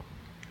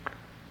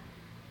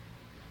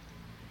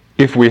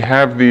 If we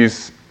have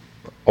these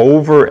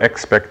over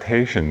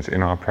expectations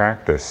in our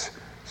practice,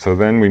 so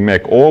then we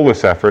make all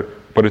this effort,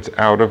 but it's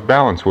out of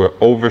balance. We're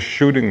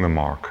overshooting the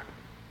mark.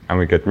 And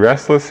we get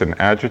restless and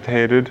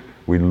agitated,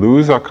 we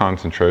lose our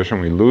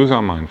concentration, we lose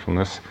our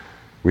mindfulness,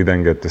 we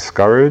then get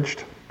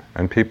discouraged,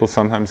 and people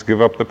sometimes give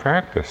up the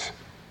practice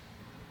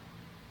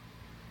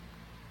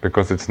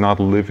because it's not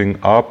living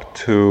up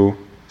to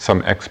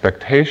some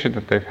expectation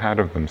that they've had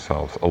of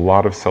themselves, a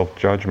lot of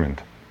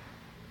self-judgment.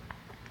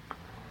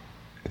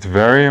 It's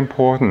very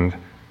important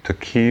to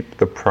keep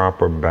the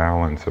proper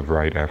balance of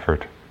right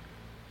effort.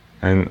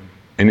 And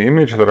an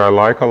image that I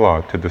like a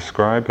lot to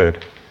describe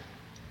it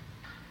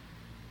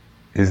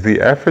is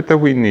the effort that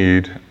we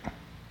need,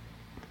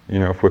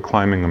 if we're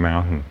climbing a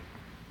mountain.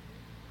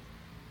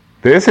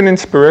 There's an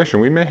inspiration.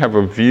 We may have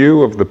a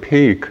view of the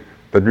peak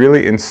that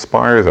really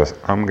inspires us.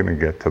 I'm going to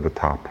get to the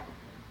top.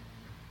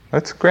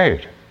 That's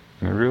great.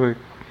 It really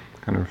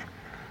kind of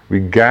We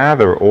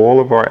gather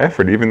all of our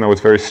effort, even though it's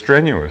very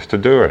strenuous to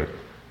do it.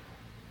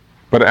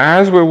 But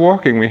as we're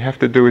walking, we have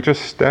to do it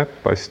just step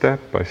by step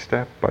by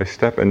step by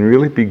step and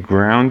really be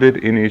grounded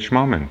in each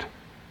moment.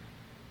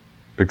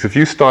 Because if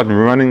you start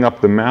running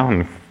up the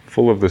mountain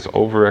full of this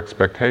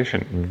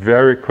over-expectation,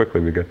 very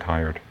quickly we get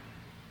tired.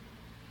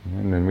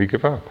 And then we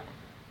give up.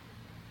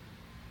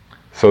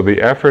 So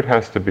the effort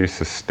has to be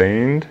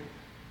sustained,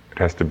 it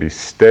has to be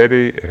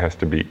steady, it has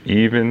to be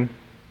even,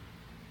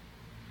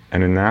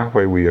 and in that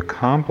way we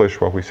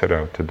accomplish what we set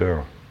out to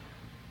do.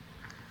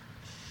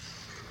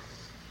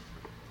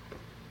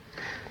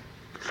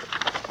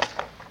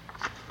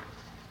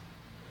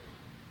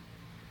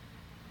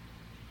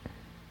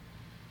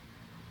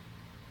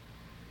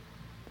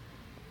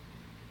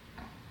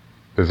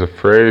 There's a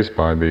phrase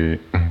by the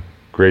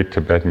great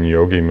Tibetan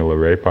yogi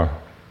Milarepa.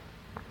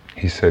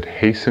 He said,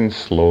 "Hasten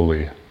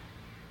slowly."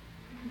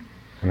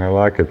 And I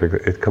like it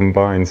because it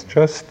combines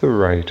just the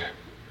right.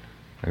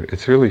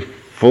 It's really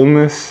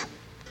fullness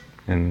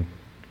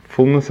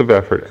of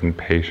effort and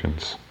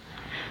patience.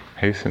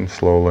 Hasten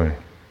slowly.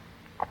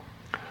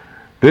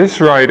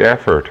 This right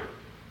effort,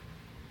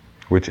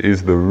 which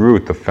is the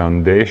root, the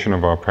foundation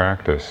of our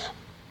practice,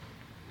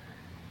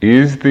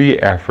 is the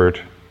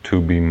effort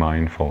to be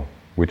mindful,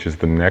 which is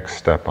the next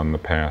step on the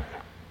path.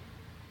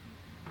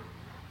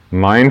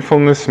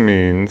 Mindfulness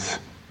means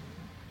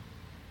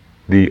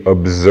the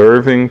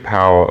observing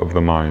power of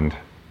the mind.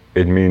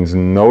 It means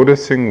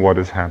noticing what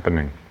is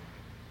happening.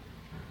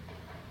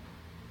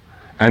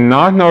 And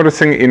not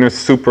noticing in a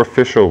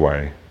superficial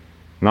way,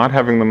 not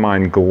having the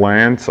mind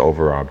glance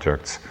over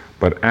objects,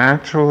 but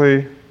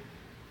actually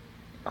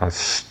a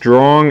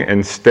strong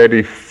and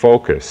steady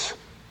focus,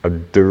 a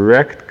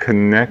direct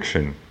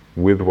connection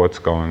with what's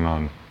going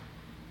on.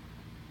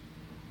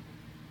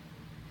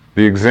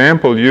 The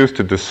example used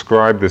to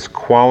describe this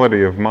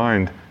quality of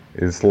mind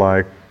is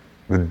like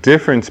the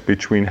difference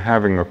between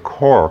having a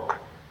cork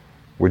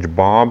which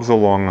bobs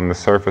along on the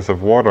surface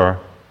of water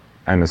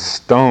and a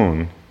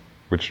stone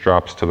which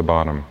drops to the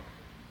bottom.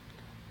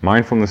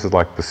 Mindfulness is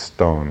like the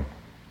stone.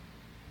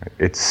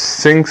 It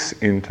sinks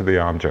into the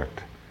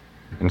object.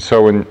 And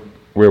so when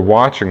we're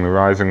watching the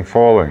rising,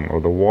 falling, or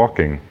the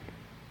walking,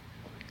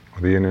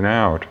 or the in and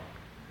out,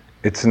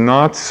 it's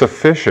not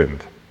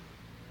sufficient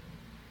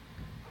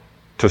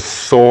to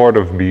sort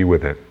of be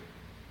with it.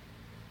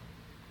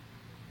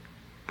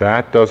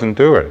 That doesn't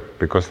do it,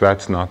 because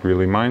that's not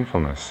really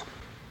mindfulness.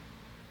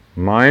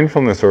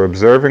 Mindfulness or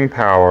observing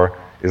power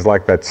is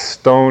like that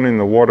stone in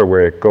the water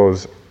where it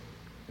goes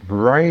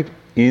right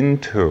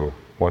into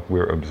what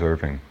we're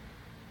observing.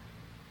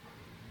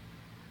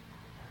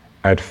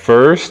 At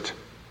first,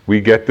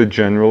 we get the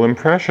general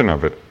impression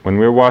of it. When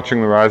we're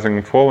watching the rising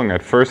and falling,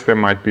 at first there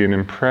might be an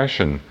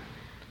impression,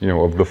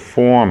 of the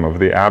form of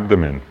the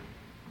abdomen,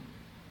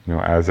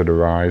 as it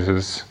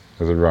arises,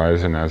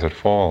 and as it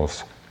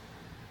falls.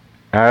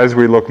 As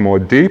we look more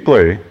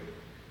deeply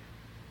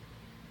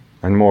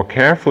and more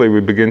carefully, we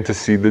begin to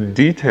see the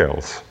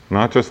details,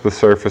 not just the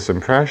surface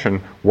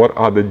impression. What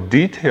are the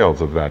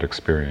details of that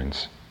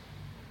experience?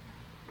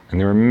 And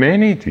there are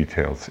many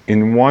details.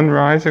 In one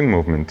rising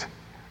movement,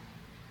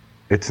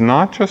 it's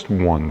not just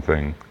one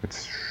thing.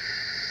 It's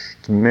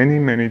many,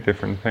 many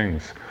different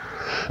things.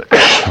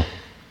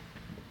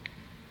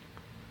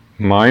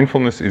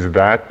 Mindfulness is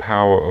that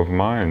power of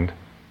mind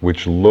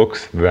which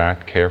looks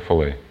that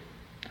carefully.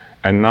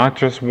 And not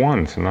just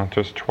once, and not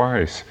just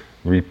twice,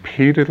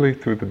 repeatedly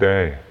through the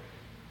day.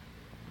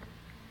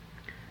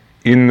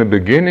 In the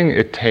beginning,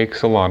 it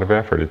takes a lot of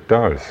effort. It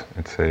does.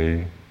 It's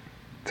a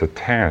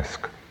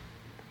task.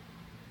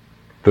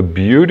 The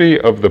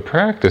beauty of the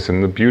practice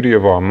and the beauty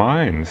of our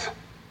minds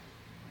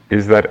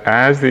is that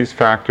as these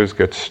factors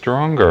get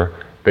stronger,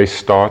 they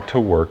start to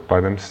work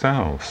by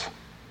themselves.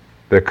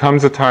 There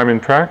comes a time in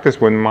practice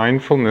when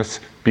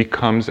mindfulness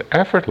becomes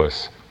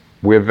effortless,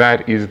 where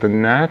that is the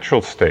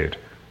natural state,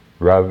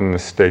 rather than the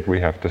state we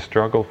have to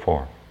struggle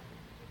for.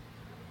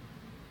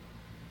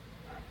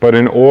 But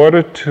in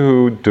order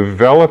to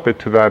develop it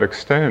to that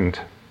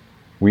extent,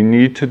 we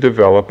need to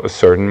develop a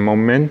certain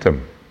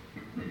momentum.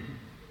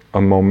 A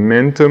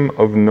momentum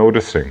of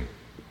noticing,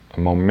 a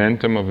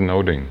momentum of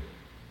noting.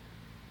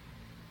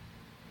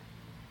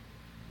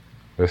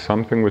 There's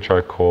something which I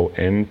call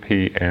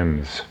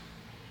NPMs,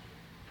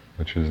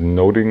 which is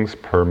notings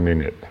per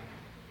minute.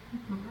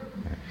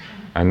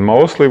 And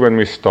mostly when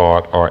we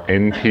start, our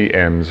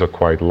NPMs are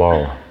quite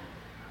low.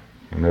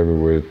 Whenever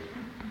we're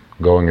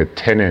going at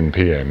 10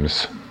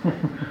 NPMs.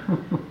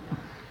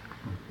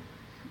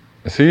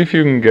 See if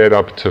you can get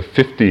up to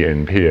 50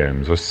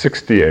 NPMs or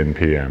 60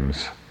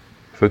 NPMs.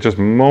 So just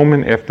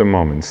moment after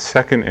moment,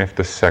 second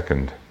after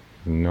second,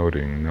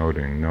 noting.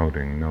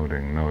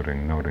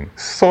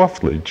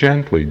 Softly,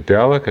 gently,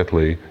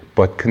 delicately,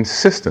 but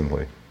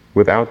consistently,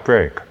 without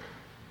break.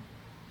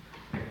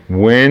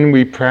 When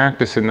we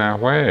practice in that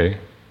way,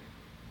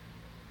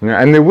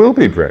 and there will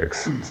be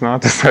breaks. It's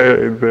not to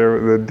say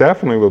there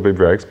definitely will be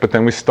breaks, but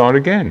then we start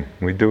again.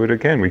 We do it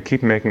again. We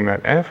keep making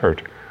that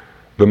effort.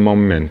 The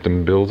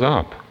momentum builds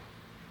up.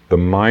 The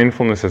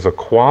mindfulness as a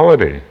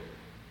quality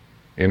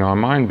in our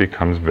mind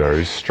becomes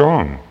very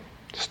strong,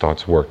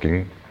 starts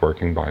working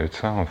by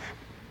itself.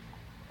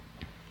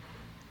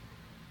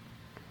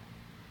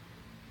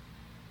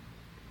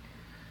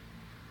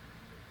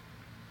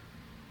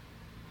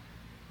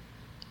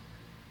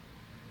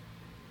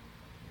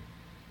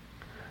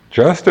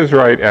 Just as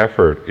right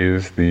effort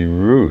is the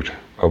root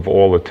of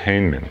all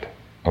attainment,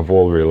 of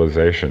all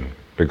realization,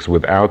 because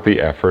without the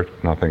effort,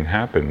 nothing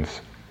happens.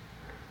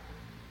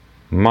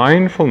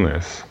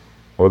 Mindfulness,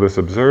 or this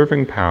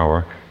observing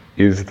power,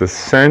 is the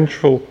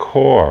central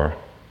core,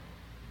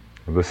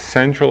 the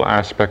central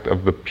aspect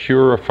of the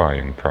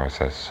purifying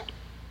process.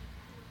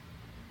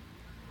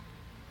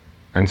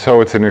 And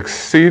so it's an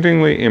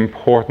exceedingly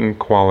important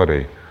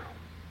quality.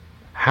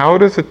 How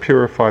does it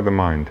purify the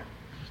mind?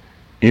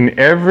 In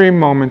every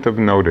moment of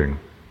noting,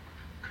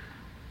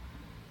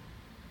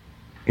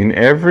 in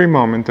every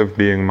moment of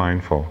being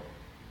mindful,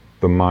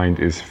 the mind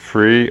is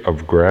free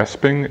of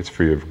grasping, it's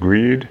free of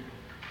greed,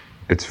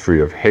 it's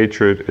free of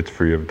hatred, it's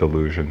free of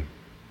delusion.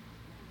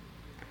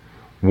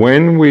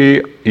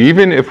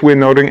 Even if we're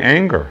noting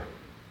anger,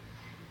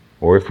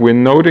 or if we're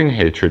noting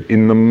hatred,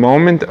 in the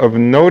moment of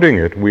noting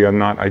it, we are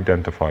not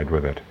identified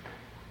with it.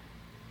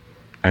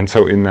 And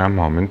so in that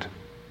moment,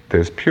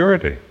 there's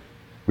purity.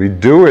 We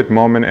do it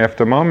moment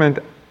after moment,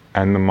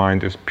 and the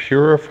mind is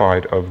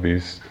purified of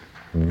these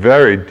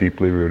very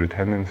deeply rooted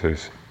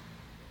tendencies.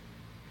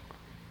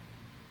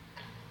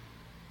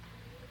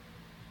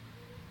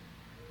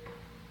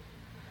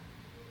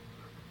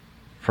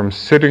 From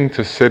sitting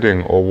to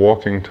sitting or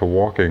walking to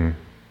walking,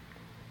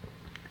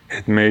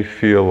 it may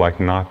feel like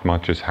not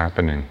much is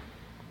happening.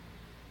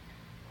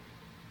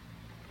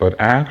 But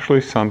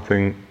actually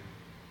something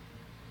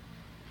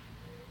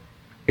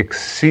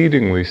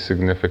exceedingly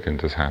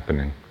significant is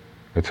happening.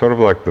 It's sort of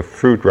like the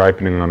fruit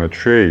ripening on a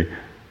tree.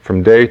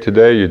 From day to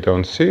day you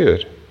don't see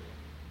it,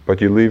 but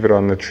you leave it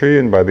on the tree,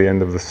 and by the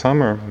end of the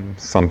summer,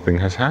 something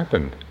has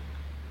happened.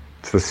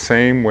 It's the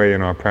same way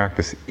in our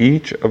practice.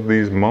 Each of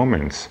these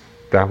moments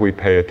that we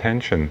pay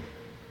attention,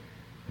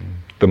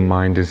 the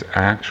mind is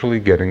actually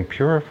getting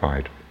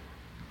purified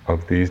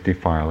of these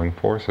defiling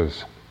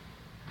forces.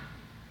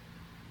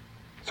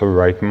 So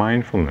right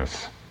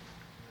mindfulness.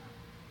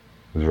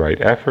 There's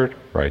right effort,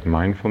 right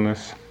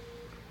mindfulness.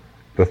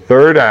 The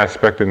third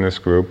aspect in this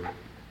group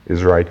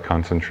is right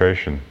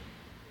concentration.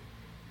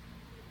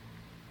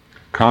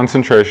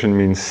 Concentration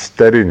means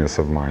steadiness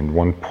of mind,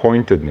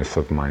 one-pointedness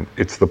of mind.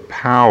 It's the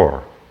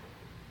power.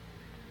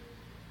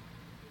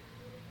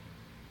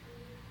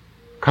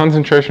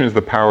 Concentration is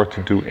the power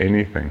to do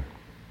anything.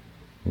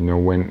 You know,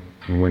 when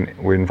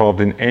we're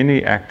involved in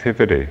any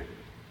activity,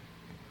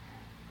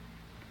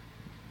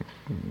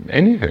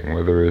 anything,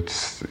 whether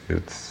it's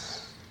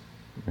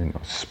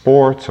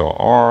sports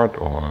or art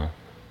or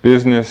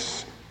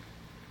business,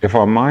 if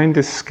our mind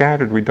is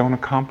scattered, we don't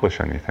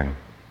accomplish anything.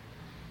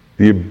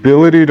 The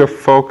ability to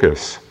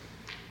focus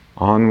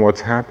on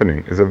what's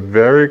happening is a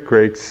very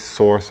great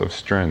source of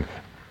strength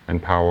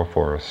and power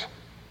for us.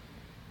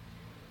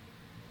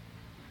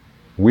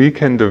 We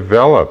can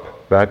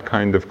develop that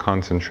kind of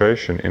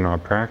concentration in our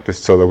practice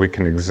so that we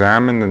can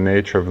examine the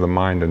nature of the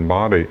mind and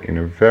body in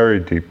a very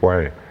deep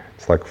way.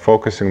 It's like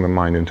focusing the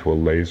mind into a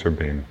laser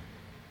beam.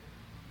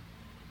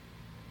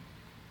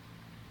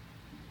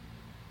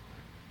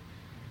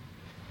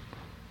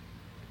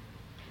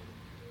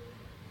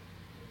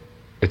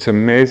 It's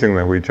amazing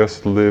that we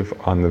just live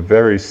on the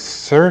very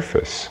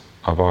surface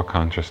of our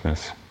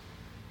consciousness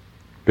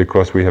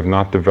because we have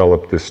not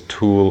developed this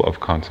tool of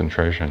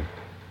concentration.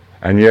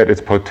 And yet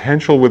it's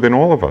potential within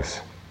all of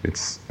us.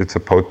 It's a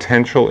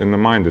potential in the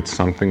mind. It's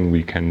something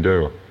we can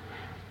do.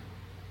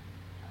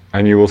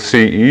 And you will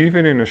see,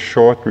 even in a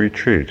short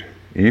retreat,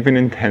 even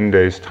in 10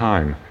 days'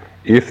 time,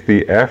 if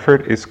the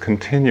effort is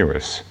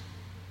continuous,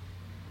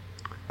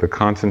 the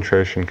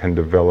concentration can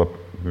develop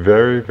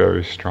very,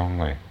 very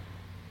strongly.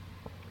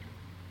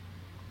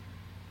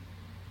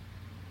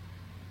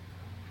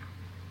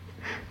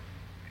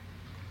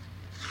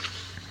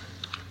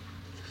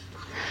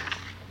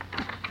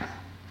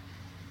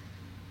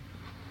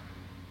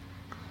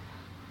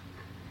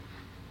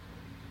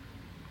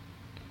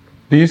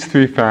 These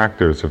three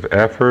factors of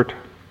effort,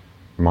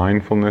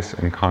 mindfulness,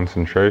 and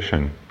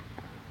concentration,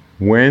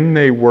 when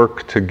they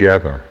work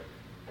together,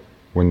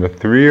 when the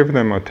three of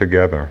them are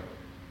together,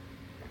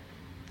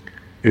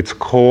 it's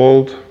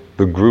called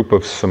the group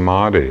of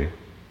samadhi,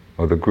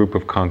 or the group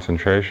of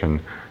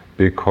concentration,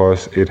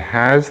 because it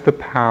has the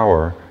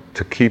power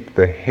to keep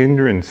the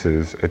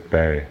hindrances at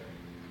bay.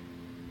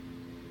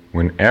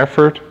 When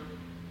effort,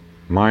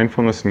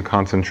 mindfulness, and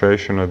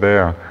concentration are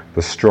there,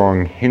 the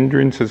strong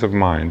hindrances of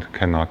mind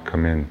cannot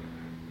come in.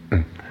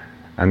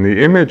 And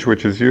the image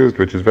which is used,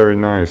 which is very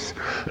nice,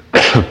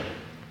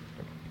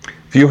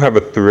 if you have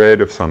a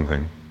thread of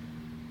something,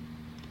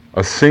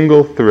 a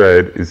single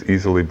thread is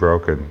easily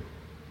broken.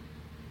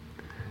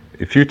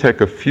 If you take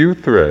a few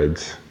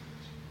threads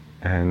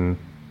and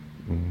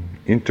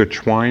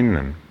intertwine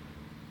them,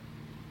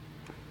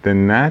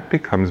 then that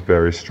becomes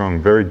very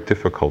strong, very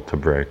difficult to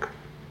break.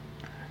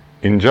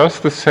 In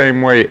just the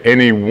same way,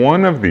 any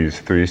one of these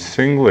three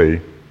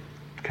singly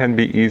can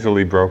be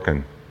easily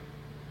broken.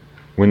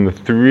 When the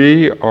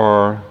three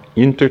are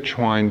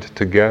intertwined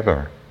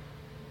together,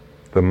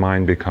 the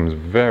mind becomes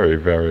very,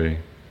 very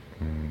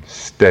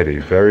steady,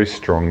 very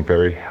strong,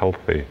 very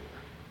healthy.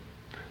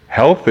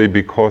 Healthy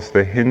because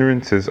the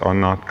hindrances are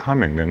not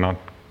coming. They're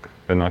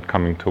not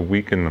coming to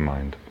weaken the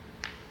mind.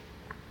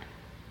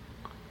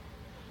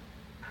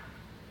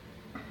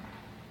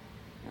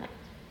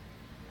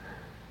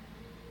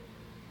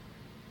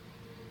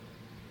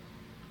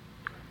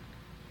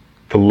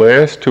 The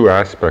last two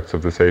aspects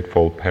of this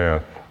Eightfold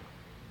Path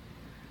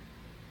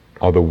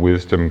are the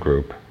wisdom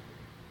group,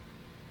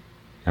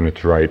 and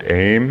it's right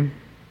aim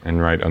and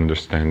right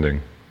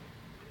understanding.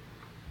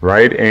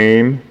 Right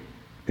aim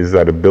is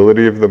that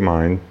ability of the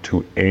mind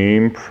to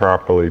aim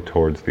properly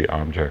towards the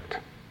object,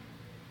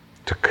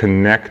 to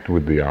connect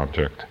with the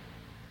object,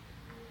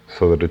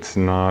 so that it's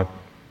not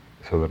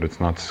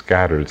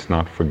scattered, it's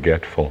not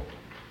forgetful.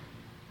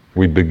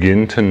 We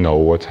begin to know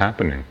what's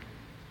happening.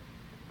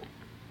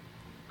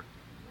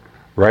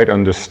 Right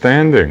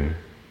understanding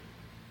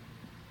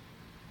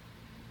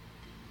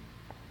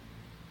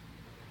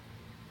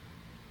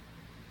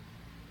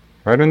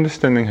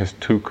has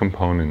two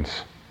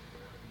components.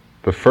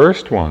 The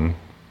first one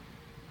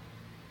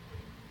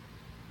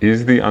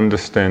is the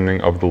understanding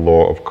of the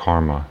law of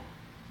karma.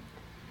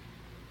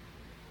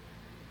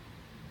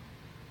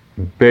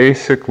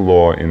 Basic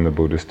law in the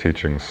Buddhist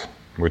teachings,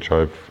 which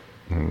I've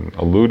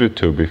alluded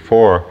to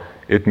before.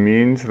 It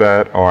means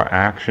that our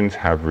actions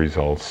have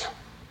results.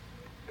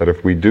 That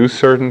if we do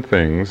certain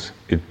things,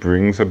 it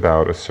brings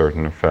about a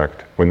certain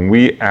effect. When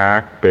we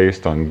act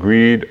based on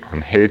greed,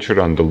 on hatred,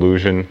 on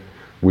delusion,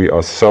 we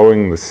are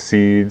sowing the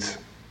seeds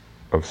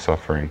of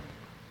suffering.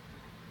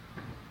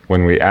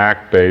 When we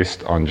act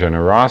based on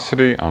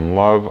generosity, on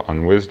love,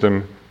 on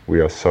wisdom,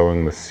 we are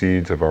sowing the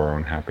seeds of our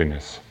own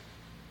happiness.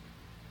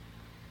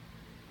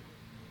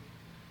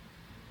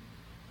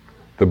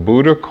 The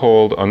Buddha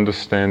called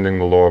understanding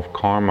the law of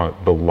karma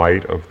the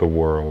light of the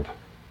world,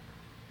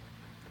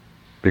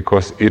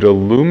 because it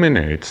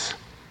illuminates,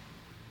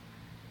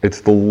 it's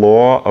the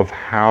law of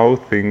how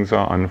things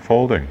are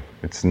unfolding.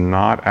 It's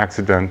not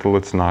accidental,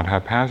 it's not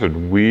haphazard.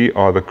 We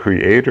are the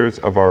creators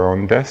of our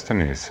own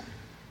destinies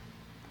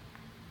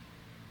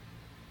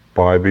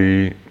by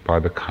the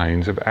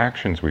kinds of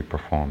actions we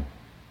perform.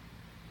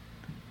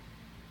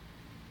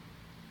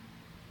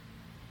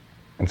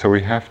 And so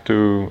we have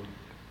to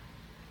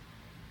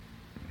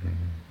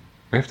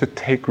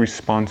take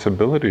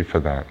responsibility for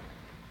that.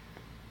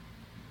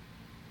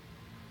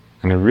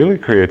 And it really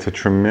creates a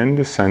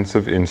tremendous sense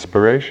of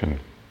inspiration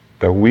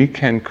that we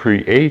can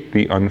create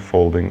the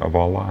unfolding of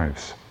our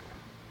lives.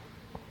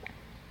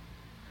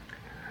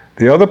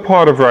 The other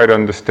part of right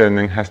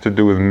understanding has to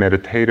do with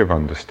meditative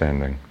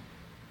understanding,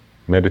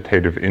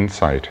 meditative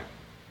insight.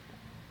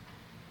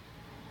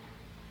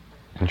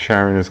 And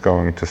Sharon is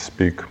going to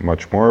speak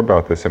much more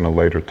about this in a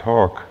later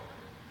talk.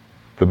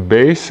 The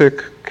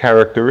basic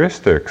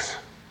characteristics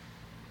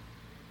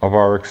of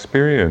our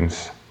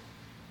experience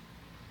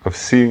of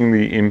seeing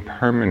the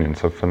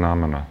impermanence of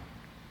phenomena,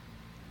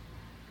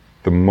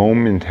 the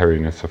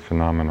momentariness of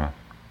phenomena,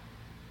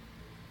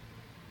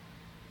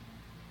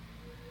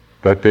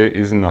 that there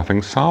is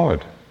nothing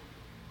solid,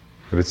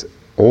 that it's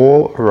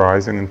all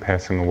arising and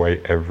passing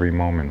away every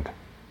moment.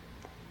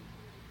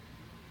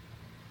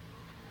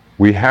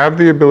 We have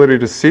the ability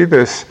to see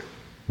this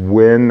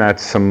when that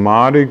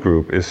samadhi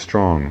group is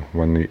strong,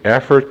 when the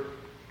effort,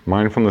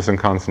 mindfulness and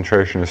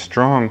concentration is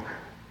strong.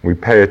 We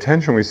pay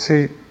attention, we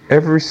see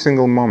every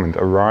single moment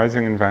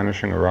arising and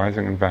vanishing,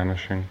 arising and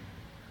vanishing.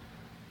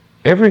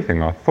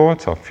 Everything, our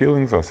thoughts, our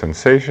feelings, our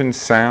sensations,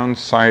 sounds,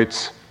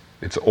 sights,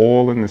 it's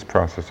all in this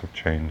process of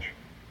change.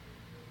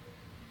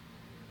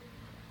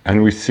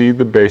 And we see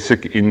the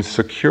basic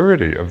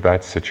insecurity of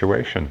that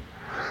situation,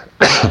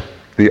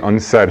 the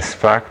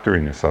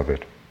unsatisfactoriness of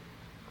it,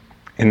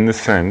 in the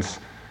sense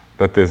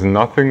that there's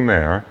nothing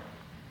there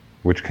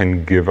which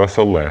can give us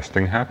a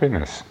lasting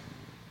happiness,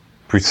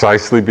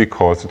 precisely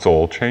because it's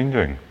all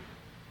changing.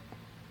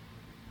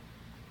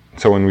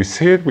 So when we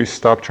see it, we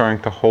stop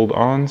trying to hold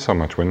on so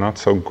much. We're not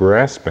so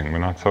grasping, we're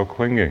not so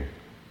clinging.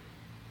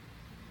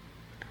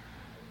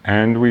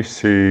 And we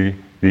see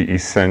the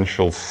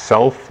essential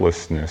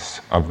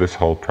selflessness of this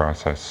whole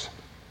process.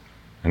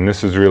 And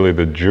this is really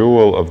the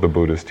jewel of the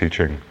Buddha's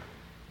teaching.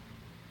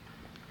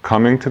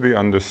 Coming to the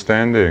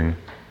understanding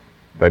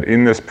that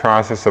in this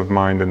process of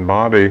mind and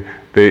body,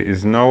 there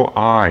is no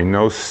I,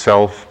 no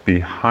self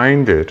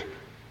behind it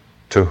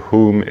to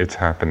whom it's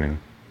happening.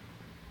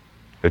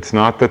 It's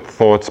not that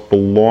thoughts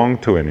belong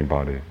to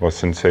anybody or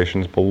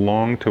sensations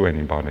belong to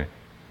anybody.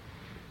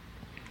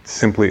 It's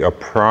simply a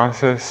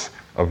process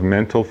of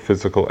mental,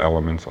 physical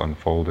elements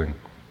unfolding.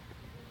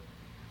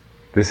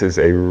 This is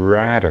a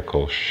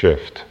radical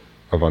shift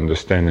of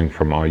understanding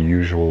from our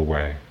usual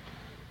way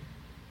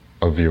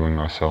of viewing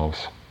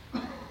ourselves.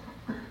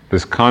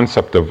 This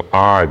concept of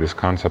I, this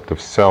concept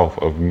of self,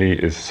 of me,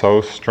 is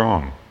so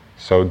strong,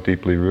 so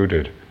deeply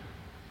rooted,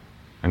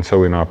 And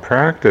so in our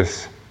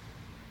practice,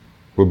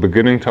 we're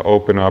beginning to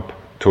open up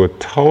to a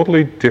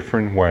totally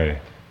different way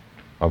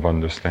of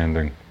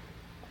understanding.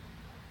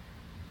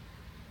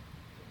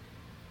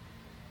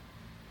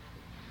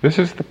 This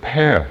is the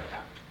path.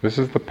 This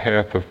is the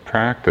path of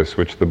practice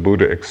which the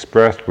Buddha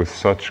expressed with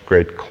such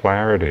great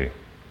clarity.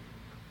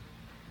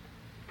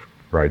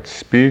 Right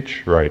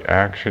speech, right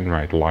action,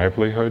 right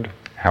livelihood,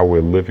 how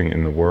we're living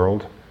in the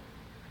world,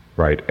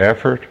 right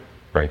effort,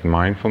 right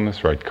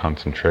mindfulness, right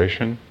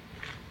concentration,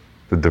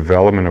 the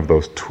development of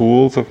those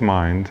tools of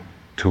mind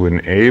to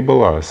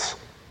enable us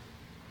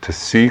to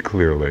see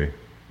clearly,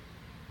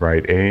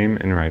 right aim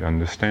and right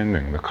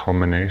understanding, the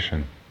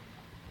culmination.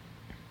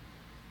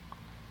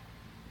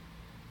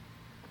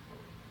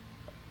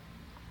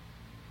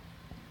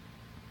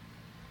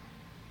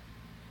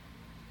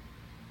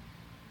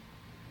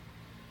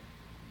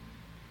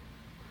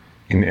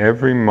 In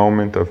every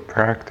moment of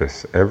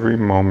practice, every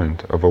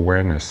moment of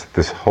awareness,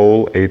 this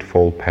whole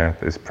Eightfold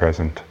Path is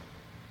present.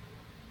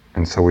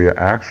 And so we are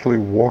actually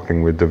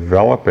walking, we're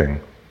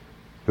developing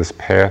this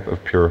path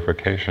of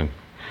purification.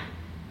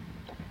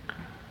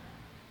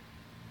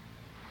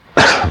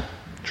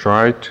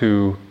 Try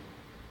to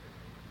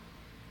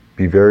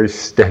be very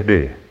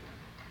steady,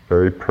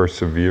 very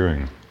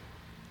persevering,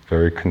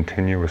 very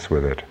continuous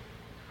with it,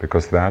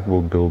 because that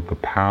will build the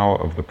power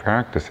of the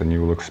practice and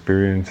you will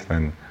experience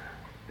then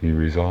the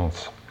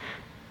results.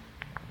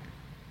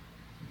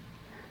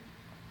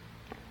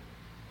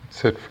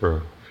 Sit for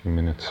a few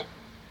minutes.